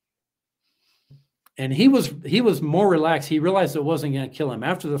 And he was more relaxed. He realized it wasn't going to kill him.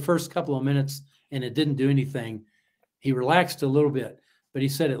 After the first couple of minutes and it didn't do anything, he relaxed a little bit. But he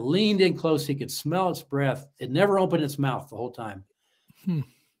said it leaned in close. He could smell its breath. It never opened its mouth the whole time. And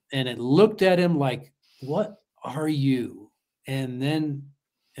it looked at him like, what are you? And then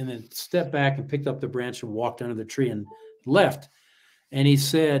stepped back and picked up the branch and walked under the tree and left. And he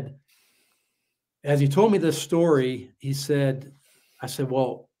said, as he told me this story, I said,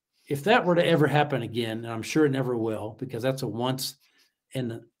 well, if that were to ever happen again, and I'm sure it never will, because that's a once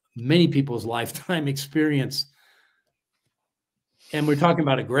in many people's lifetime experience. And we're talking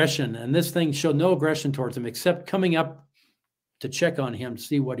about aggression, and this thing showed no aggression towards him except coming up to check on him, to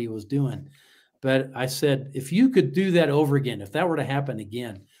see what he was doing. But I said, if you could do that over again, if that were to happen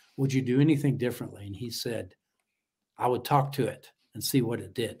again, would you do anything differently? And he said, I would talk to it and see what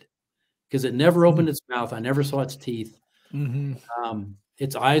it did, because it never opened its mouth. I never saw its teeth.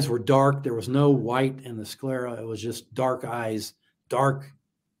 Its eyes were dark. There was no white in the sclera. It was just dark eyes, dark,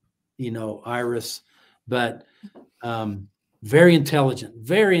 iris, but very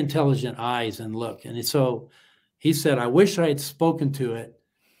intelligent eyes and look. And so he said, I wish I had spoken to it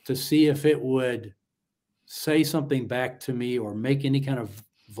to see if it would say something back to me or make any kind of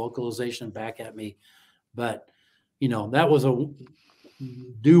vocalization back at me. But, that was a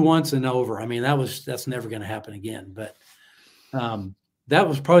do once and over. I mean, that's never going to happen again. But that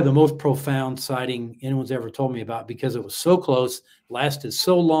was probably the most profound sighting anyone's ever told me about, because it was so close, lasted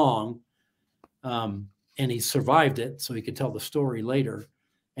so long, and he survived it, so he could tell the story later.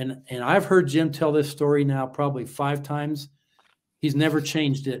 And I've heard Jim tell this story now probably 5 times. He's never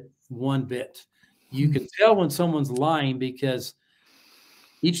changed it one bit. You can tell when someone's lying, because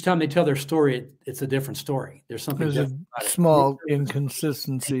each time they tell their story, it's a different story. There's something small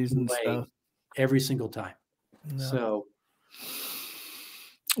inconsistencies and stuff every single time. No. So,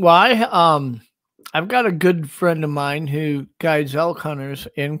 well, I've got a good friend of mine who guides elk hunters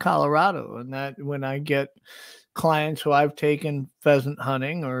in Colorado, and that when I get clients who I've taken pheasant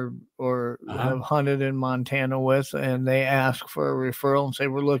hunting or have hunted in Montana with, and they ask for a referral and say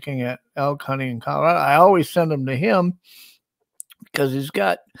we're looking at elk hunting in Colorado, I always send them to him because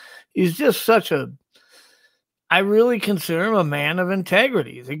he's just such a, I really consider him a man of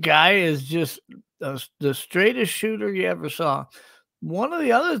integrity. The guy is just the straightest shooter you ever saw. One of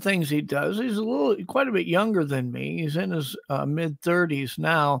the other things he does, he's quite a bit younger than me. He's in his mid-30s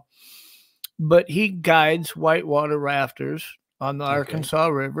now, but he guides whitewater rafters on the Arkansas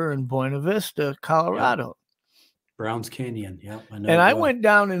River in Buena Vista, Colorado. Yep. Browns Canyon. Yeah, I know. And I went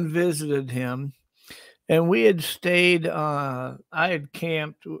down and visited him, and we had stayed, I had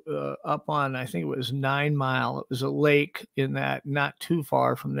camped up on, I think it was 9 Mile. It was a lake in that, not too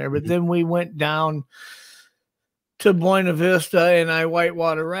far from there. But then we went down to Buena Vista, and I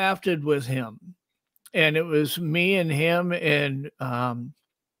whitewater rafted with him. And it was me and him and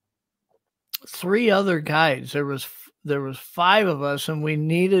 3 other guides. There was 5 of us, and we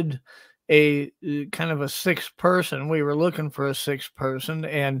needed a kind of a 6th person. We were looking for a 6th person,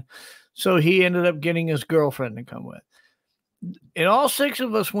 and so he ended up getting his girlfriend to come with. And all 6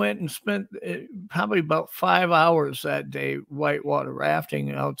 of us went and spent probably about 5 hours that day whitewater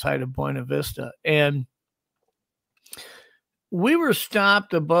rafting outside of Buena Vista. And we were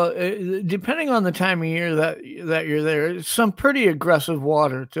stopped about, depending on the time of year that you're there, it's some pretty aggressive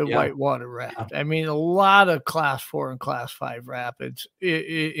water to whitewater raft. I mean, a lot of class 4 and class 5 rapids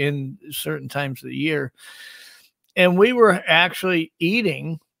in certain times of the year. And we were actually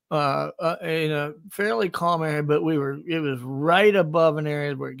eating in a fairly calm area, but it was right above an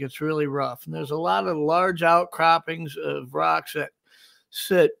area where it gets really rough. And there's a lot of large outcroppings of rocks that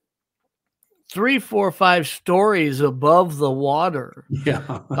sit 3, 4, 5 stories above the water.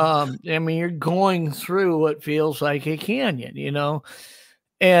 Yeah. I mean, you're going through what feels like a canyon, you know,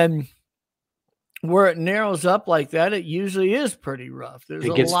 and where it narrows up like that, it usually is pretty rough. There's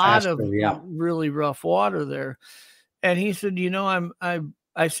a lot of really rough water there. And he said, you know,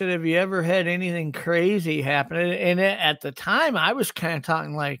 I said, have you ever had anything crazy happen? And at the time I was kind of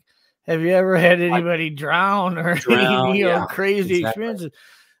talking like, have you ever had anybody drown or any, crazy experiences?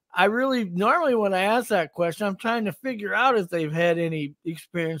 I really, normally when I ask that question, I'm trying to figure out if they've had any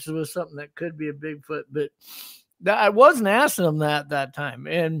experiences with something that could be a Bigfoot, but I wasn't asking them that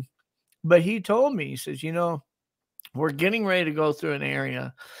time. But he told me, he says, you know, we're getting ready to go through an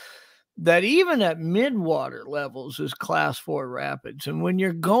area that even at mid-water levels is class 4 rapids. And when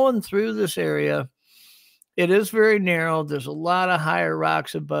you're going through this area, it is very narrow. There's a lot of higher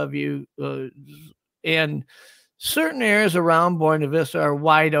rocks above you. And certain areas around Buena Vista are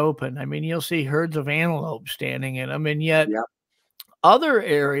wide open. I mean, you'll see herds of antelope standing in them. And yet other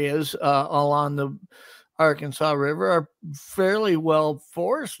areas along the Arkansas River are fairly well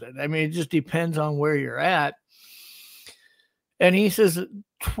forested. I mean, it just depends on where you're at. And he says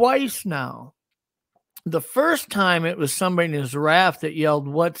twice now. The first time it was somebody in his raft that yelled,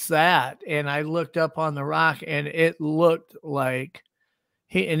 "What's that?" And I looked up on the rock, and it looked like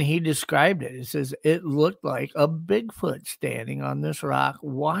he described it. He says it looked like a Bigfoot standing on this rock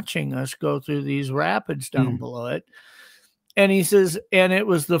watching us go through these rapids down below it. And he says, and it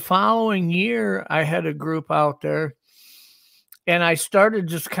was the following year I had a group out there, and I started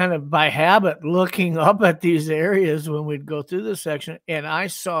just kind of by habit looking up at these areas when we'd go through this section, and I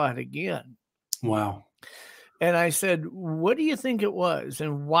saw it again. Wow. And I said, what do you think it was?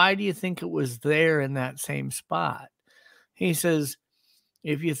 And why do you think it was there in that same spot? He says,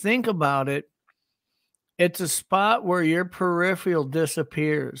 if you think about it, it's a spot where your peripheral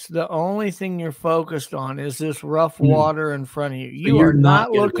disappears. The only thing you're focused on is this rough water in front of you. You are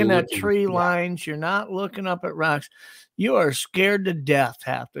not looking at tree lines. You're not looking up at rocks. You are scared to death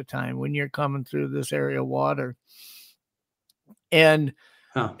half the time when you're coming through this area of water. And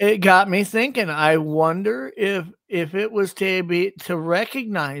it got me thinking, I wonder if it was to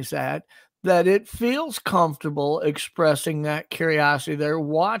recognize that it feels comfortable expressing that curiosity. They're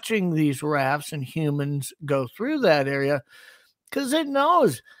watching these rafts and humans go through that area because it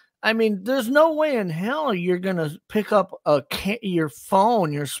knows. I mean, there's no way in hell you're going to pick up your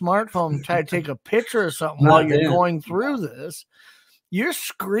phone, your smartphone, try to take a picture or something while you're going through this. You're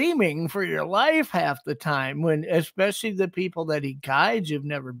screaming for your life half the time when, especially the people that he guides, who've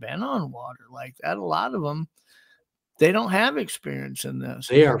never been on water like that. A lot of them, they don't have experience in this.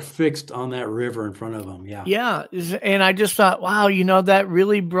 They are fixed on that river in front of them. Yeah. Yeah. And I just thought, wow, you know, that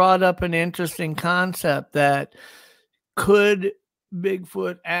really brought up an interesting concept that could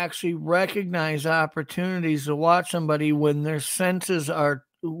Bigfoot actually recognize opportunities to watch somebody when their senses are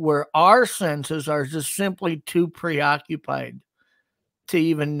where our senses are just simply too preoccupied to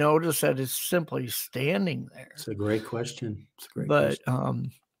even notice that it's simply standing there. It's a great question. It's a great But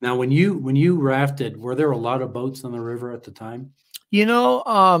question. Now, when you rafted, were there a lot of boats on the river at the time? you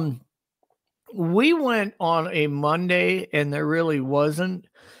know, we went on a Monday and there really wasn't,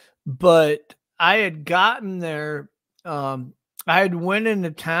 but I had gotten there. I had went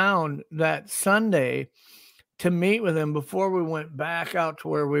into town that Sunday to meet with him before we went back out to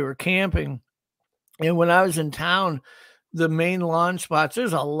where we were camping. And when I was in town, the main launch spots,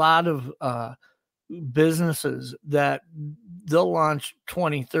 there's a lot of businesses that they'll launch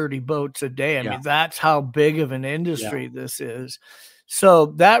 20, 30 boats a day. I mean, that's how big of an industry this is. So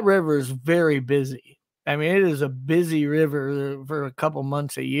that river is very busy. I mean, it is a busy river for a couple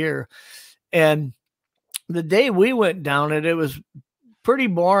months a year. And the day we went down it, it was pretty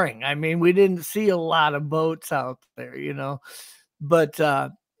boring. I mean, we didn't see a lot of boats out there, you know, but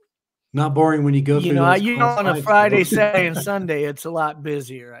not boring when you go through those on a Friday, Saturday, and Sunday, it's a lot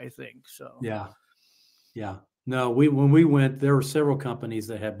busier, I think. So yeah. No, when we went, there were several companies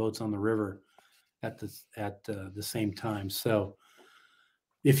that had boats on the river at the same time. So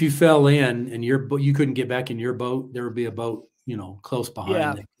if you fell in and you couldn't get back in your boat, there would be a boat, you know, close behind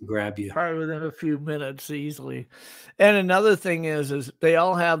that can grab you. Probably within a few minutes easily. And another thing is they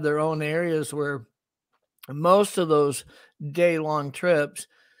all have their own areas where most of those day-long trips,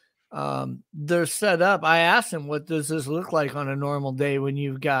 they're set up. I asked him, what does this look like on a normal day when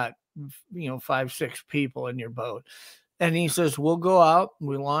you've got, 5, 6 people in your boat? And he says, we'll go out,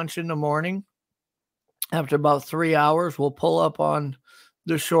 we launch in the morning. After about 3 hours, we'll pull up on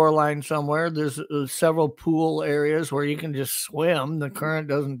the shoreline somewhere. There's several pool areas where you can just swim. The current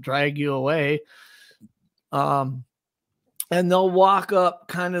doesn't drag you away. And they'll walk up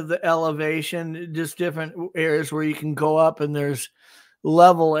kind of the elevation, just different areas where you can go up, and there's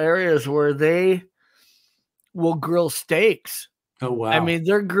level areas where they will grill steaks. Oh, wow. I mean,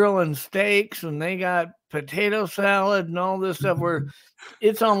 they're grilling steaks and they got potato salad and all this stuff where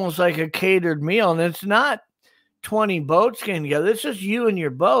it's almost like a catered meal. And it's not 20 boats getting together. It's just you and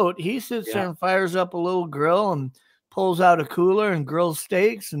your boat. He sits there and fires up a little grill and pulls out a cooler and grills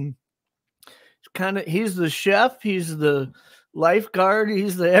steaks. And he's the chef. He's the lifeguard.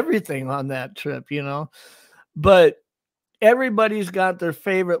 He's the everything on that trip, but everybody's got their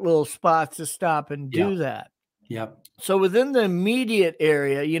favorite little spots to stop and do that. Yep. So within the immediate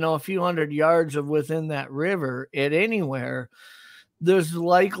area, a few hundred yards of within that river at anywhere, there's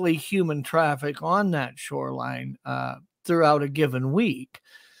likely human traffic on that shoreline throughout a given week.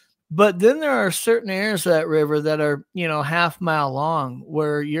 But then there are certain areas of that river that are, half-mile long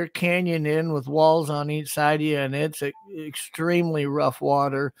where you're canyoning in with walls on each side of you, and it's extremely rough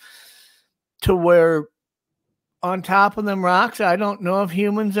water to where on top of them rocks, I don't know if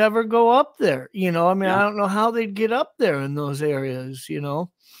humans ever go up there. I don't know how they'd get up there in those areas,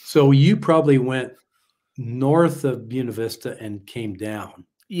 So you probably went north of Buena Vista and came down.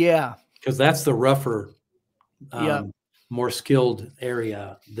 Yeah. Because that's the rougher, more skilled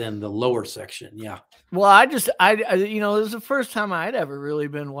area than the lower section. Yeah. Well, this is the first time I'd ever really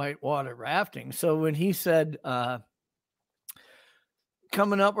been whitewater rafting. So when he said,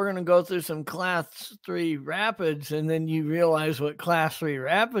 coming up, we're going to go through some class 3 rapids, and then you realize what class 3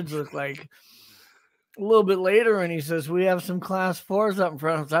 rapids look like a little bit later. And he says, we have some class 4s up in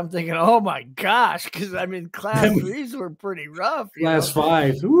front of us. I'm thinking, oh my gosh. Cause class 3s were pretty rough. Class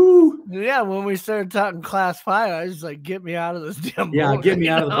 5. Woo. Yeah. When we started talking class 5, I was like, get me out of this damn boat. Yeah. Get me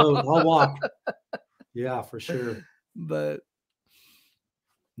out of the boat. I'll walk. Yeah, for sure. But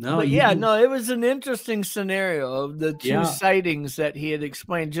it was an interesting scenario of the 2 sightings that he had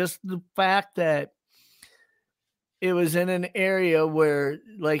explained. Just the fact that it was in an area where,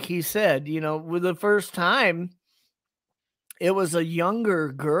 like he said, with the first time, it was a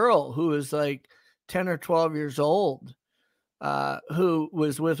younger girl who was like 10 or 12 years old, who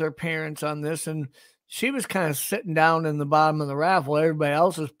was with her parents on this. And she was kind of sitting down in the bottom of the raft while everybody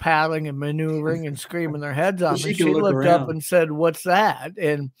else was paddling and maneuvering and screaming their heads off. And she looked up and said, what's that?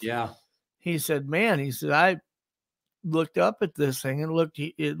 And he said, I looked up at this thing and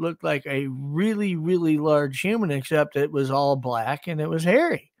it looked like a really, really large human, except it was all black and it was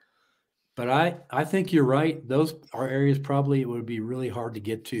hairy. But I think you're right. Those are areas probably it would be really hard to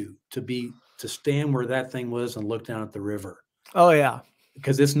get to stand where that thing was and look down at the river. Oh, yeah.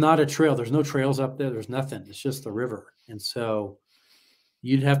 Because it's not a trail. There's no trails up there. There's nothing. It's just the river. And so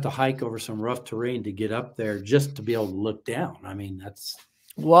you'd have to hike over some rough terrain to get up there just to be able to look down. I mean, that's...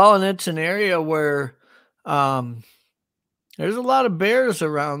 Well, and it's an area where there's a lot of bears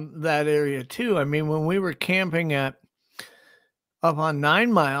around that area too. I mean, when we were camping at up on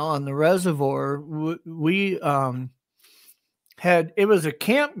 9 Mile on the reservoir, we it was a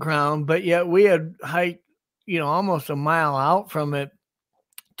campground, but yet we had hiked, almost a mile out from it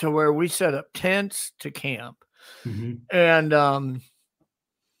to where we set up tents to camp. And I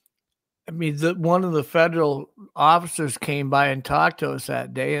mean, one of the federal officers came by and talked to us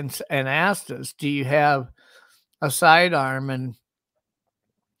that day and asked us, "Do you have a sidearm?" And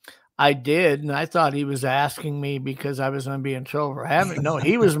I did, and I thought he was asking me because I was going to be in trouble for having it. No,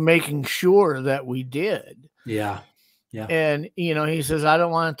 he was making sure that we did. Yeah. Yeah. And, he says, "I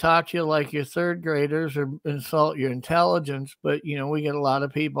don't want to talk to you like you're third graders or insult your intelligence, but, we get a lot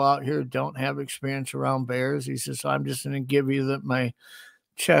of people out here who don't have experience around bears." He says, "So I'm just going to give you my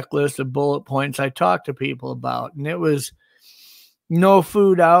checklist of bullet points I talk to people about." And it was no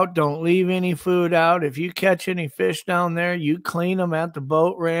food out. Don't leave any food out. If you catch any fish down there, you clean them at the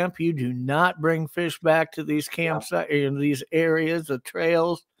boat ramp. You do not bring fish back to these campsites, in these areas, the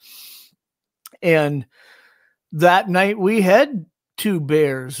trails. And that night we had 2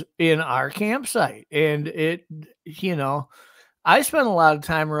 bears in our campsite. And I spent a lot of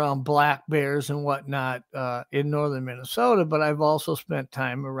time around black bears and whatnot in northern Minnesota, but I've also spent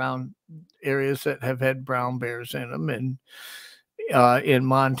time around areas that have had brown bears in them, and in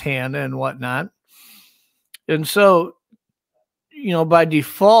Montana and whatnot. And so, by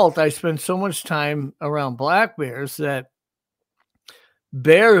default, I spend so much time around black bears that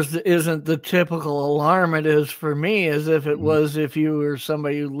bears isn't the typical alarm it is for me, as if it was if you were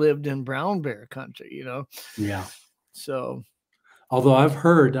somebody who lived in brown bear country, Yeah. So, although I've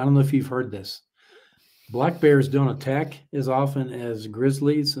heard, I don't know if you've heard this, black bears don't attack as often as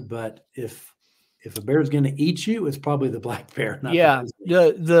grizzlies, but if a bear is going to eat you, it's probably the black bear. Not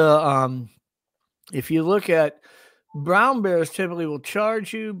the if you look at brown bears, typically will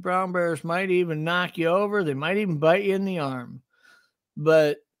charge you. Brown bears might even knock you over. They might even bite you in the arm.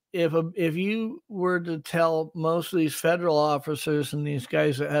 But if you were to tell most of these federal officers and these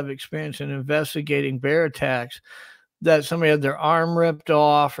guys that have experience in investigating bear attacks that somebody had their arm ripped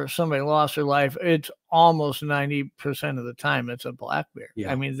off or somebody lost their life, it's almost 90% of the time it's a black bear.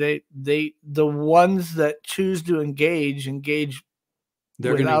 Yeah. I mean, the ones that choose to engage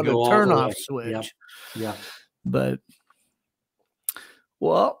they're without go a turn-off switch. Yep. Yeah. But,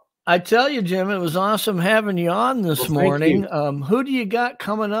 well, I tell you, Jim, it was awesome having you on this morning. Who do you got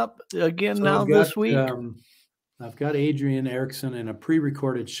coming up again this week? I've got Adrian Erickson in a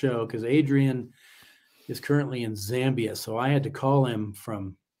pre-recorded show because Adrian is currently in Zambia. So I had to call him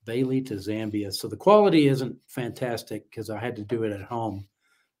from Bailey to Zambia. So the quality isn't fantastic because I had to do it at home,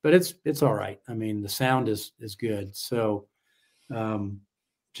 but it's all right. I mean, the sound is good. So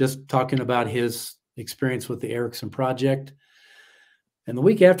just talking about his experience with the Erickson project. And the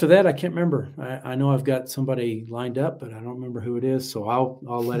week after that, I can't remember. I know I've got somebody lined up, but I don't remember who it is. So I'll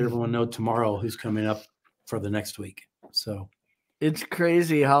let everyone know tomorrow who's coming up for the next week. So it's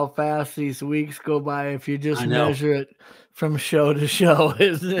crazy how fast these weeks go by if you just measure it from show to show,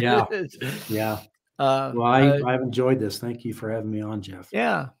 isn't it? Yeah. Yeah. Well, I've enjoyed this. Thank you for having me on, Jeff.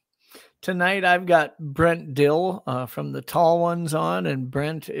 Yeah. Tonight I've got Brent Dill from the Tall Ones on, and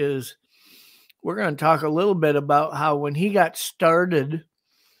we're going to talk a little bit about how when he got started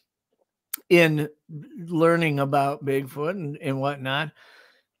in learning about Bigfoot and whatnot,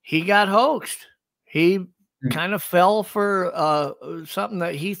 he got hoaxed. He kind of fell for something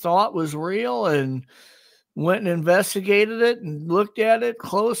that he thought was real and went and investigated it and looked at it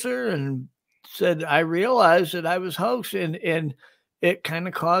closer and said, "I realized that I was hoaxed," and it kind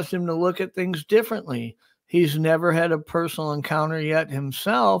of caused him to look at things differently. He's never had a personal encounter yet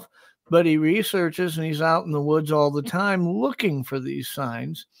himself, but he researches and he's out in the woods all the time looking for these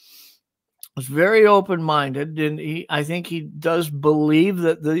signs. He's very open-minded, and I think he does believe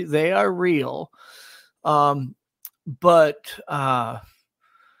that they are real. But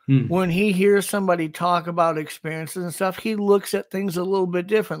when he hears somebody talk about experiences and stuff, he looks at things a little bit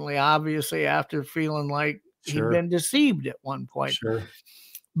differently, obviously, after feeling like he'd been deceived at one point. Sure.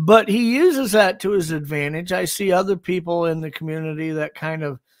 But he uses that to his advantage. I see other people in the community that kind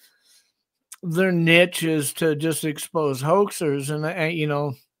of their niche is to just expose hoaxers.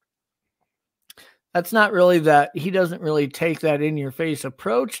 And, that's not really that. He doesn't really take that in your face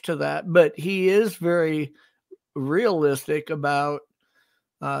approach to that, but he is very realistic about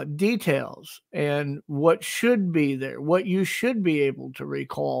details and what should be there, what you should be able to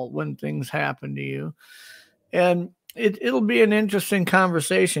recall when things happen to you. And it'll be an interesting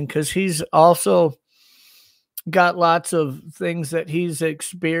conversation because he's also got lots of things that he's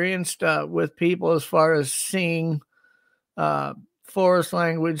experienced with people as far as seeing forest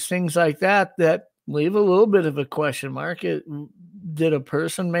language, things like that leave a little bit of a question mark. did a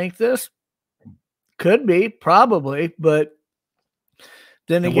person make this? Could be, probably, but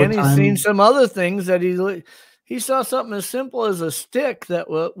then again, he's seen some other things that he saw something as simple as a stick that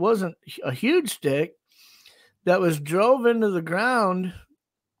wasn't a huge stick that was drove into the ground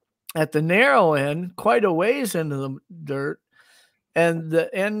at the narrow end, quite a ways into the dirt, and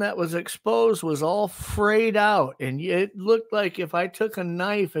the end that was exposed was all frayed out, and it looked like if I took a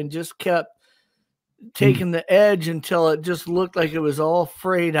knife and just kept taking the edge until it just looked like it was all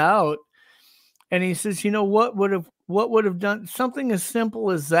frayed out. And he says, you know, what would have done something as simple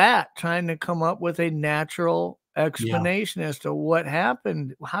as that, trying to come up with a natural explanation as to what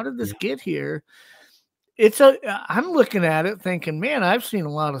happened. How did this get here? I'm looking at it thinking, man, I've seen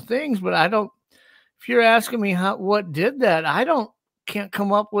a lot of things, but if you're asking me what did that, can't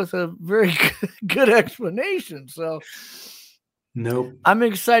come up with a very good explanation. So nope. I'm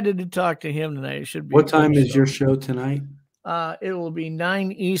excited to talk to him tonight. It should be. What time is your show tonight? It will be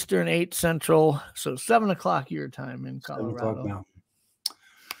 9 Eastern, 8 Central, so 7 o'clock your time in Colorado. 7 o'clock Mountain.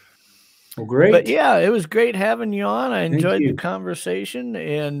 Well, great. But yeah, it was great having you on. I enjoyed the conversation,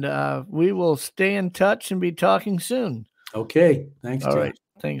 and we will stay in touch and be talking soon. Okay. Thanks, Jim. All right.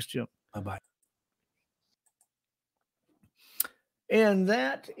 Thanks, Jim. Bye-bye. And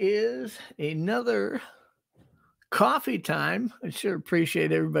that is another coffee time. I sure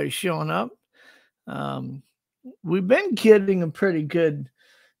appreciate everybody showing up. We've been getting a pretty good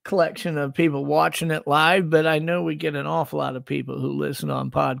collection of people watching it live, but I know we get an awful lot of people who listen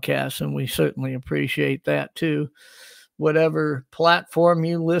on podcasts, and we certainly appreciate that too. Whatever platform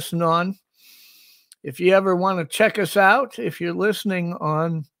you listen on, if you ever want to check us out, if you're listening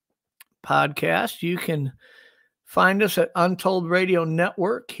on podcast, you can find us at Untold Radio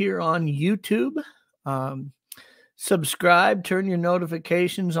Network here on YouTube. Subscribe, turn your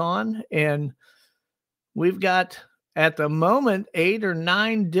notifications on, and we've got, at the moment, 8 or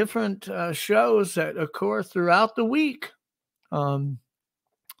 9 different shows that occur throughout the week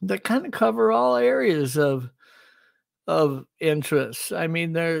that kind of cover all areas of interest. I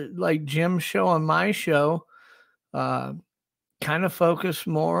mean, they're like Jim's show and my show, kind of focus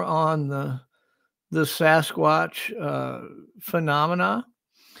more on the Sasquatch phenomena,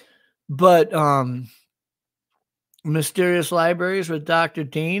 but Mysterious Libraries with Dr.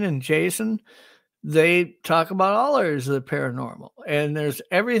 Dean and Jason, they talk about all areas of the paranormal, and there's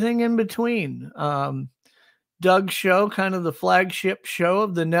everything in between. Doug's show, kind of the flagship show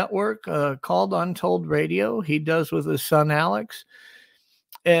of the network, called Untold Radio. He does with his son, Alex,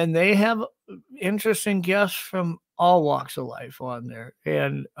 and they have interesting guests from all walks of life on there.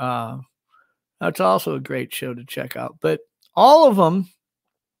 And that's also a great show to check out. But all of them,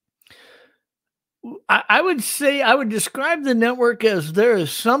 I would say, I would describe the network as there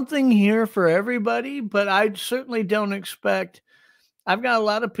is something here for everybody, but I certainly don't expect. I've got a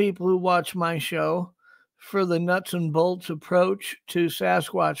lot of people who watch my show for the nuts and bolts approach to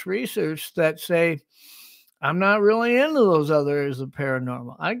Sasquatch research that say, I'm not really into those other areas of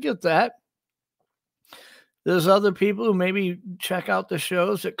paranormal. I get that. There's other people who maybe check out the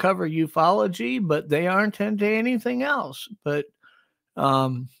shows that cover ufology, but they aren't into anything else. But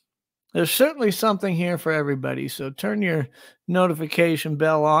there's certainly something here for everybody. So turn your notification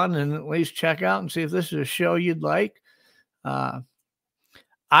bell on and at least check out and see if this is a show you'd like.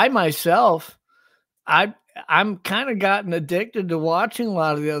 I myself, I'm kind of gotten addicted to watching a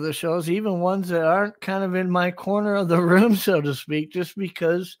lot of the other shows, even ones that aren't kind of in my corner of the room, so to speak, just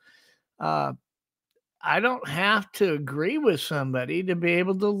because I don't have to agree with somebody to be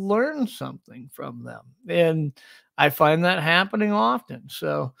able to learn something from them. And I find that happening often.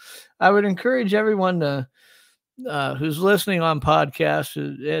 So I would encourage everyone to who's listening on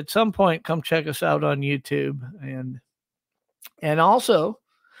podcasts, at some point, come check us out on YouTube. And also,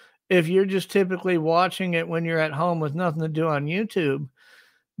 if you're just typically watching it when you're at home with nothing to do on YouTube,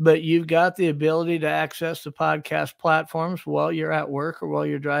 but you've got the ability to access the podcast platforms while you're at work or while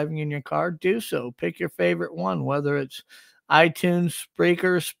you're driving in your car, do so. Pick your favorite one, whether it's iTunes,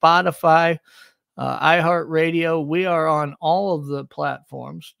 Spreaker, Spotify, iHeartRadio. We are on all of the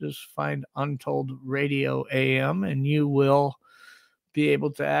platforms. Just find Untold Radio AM, and you will be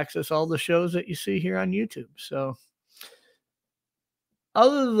able to access all the shows that you see here on YouTube. So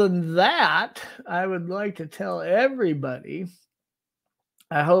other than that, I would like to tell everybody,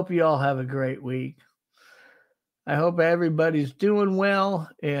 I hope you all have a great week. I hope everybody's doing well,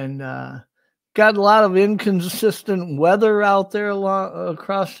 and got a lot of inconsistent weather out there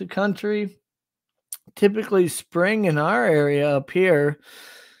across the country. Typically spring in our area up here,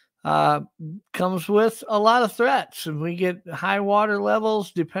 comes with a lot of threats, and we get high water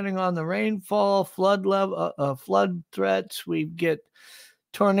levels depending on the rainfall, flood threats. We get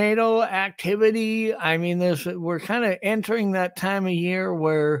tornado activity. I mean, we're kind of entering that time of year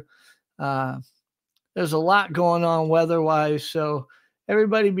where there's a lot going on weather-wise. So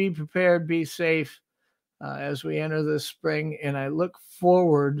everybody be prepared, be safe as we enter this spring. And I look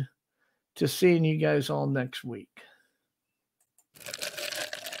forward to seeing you guys all next week.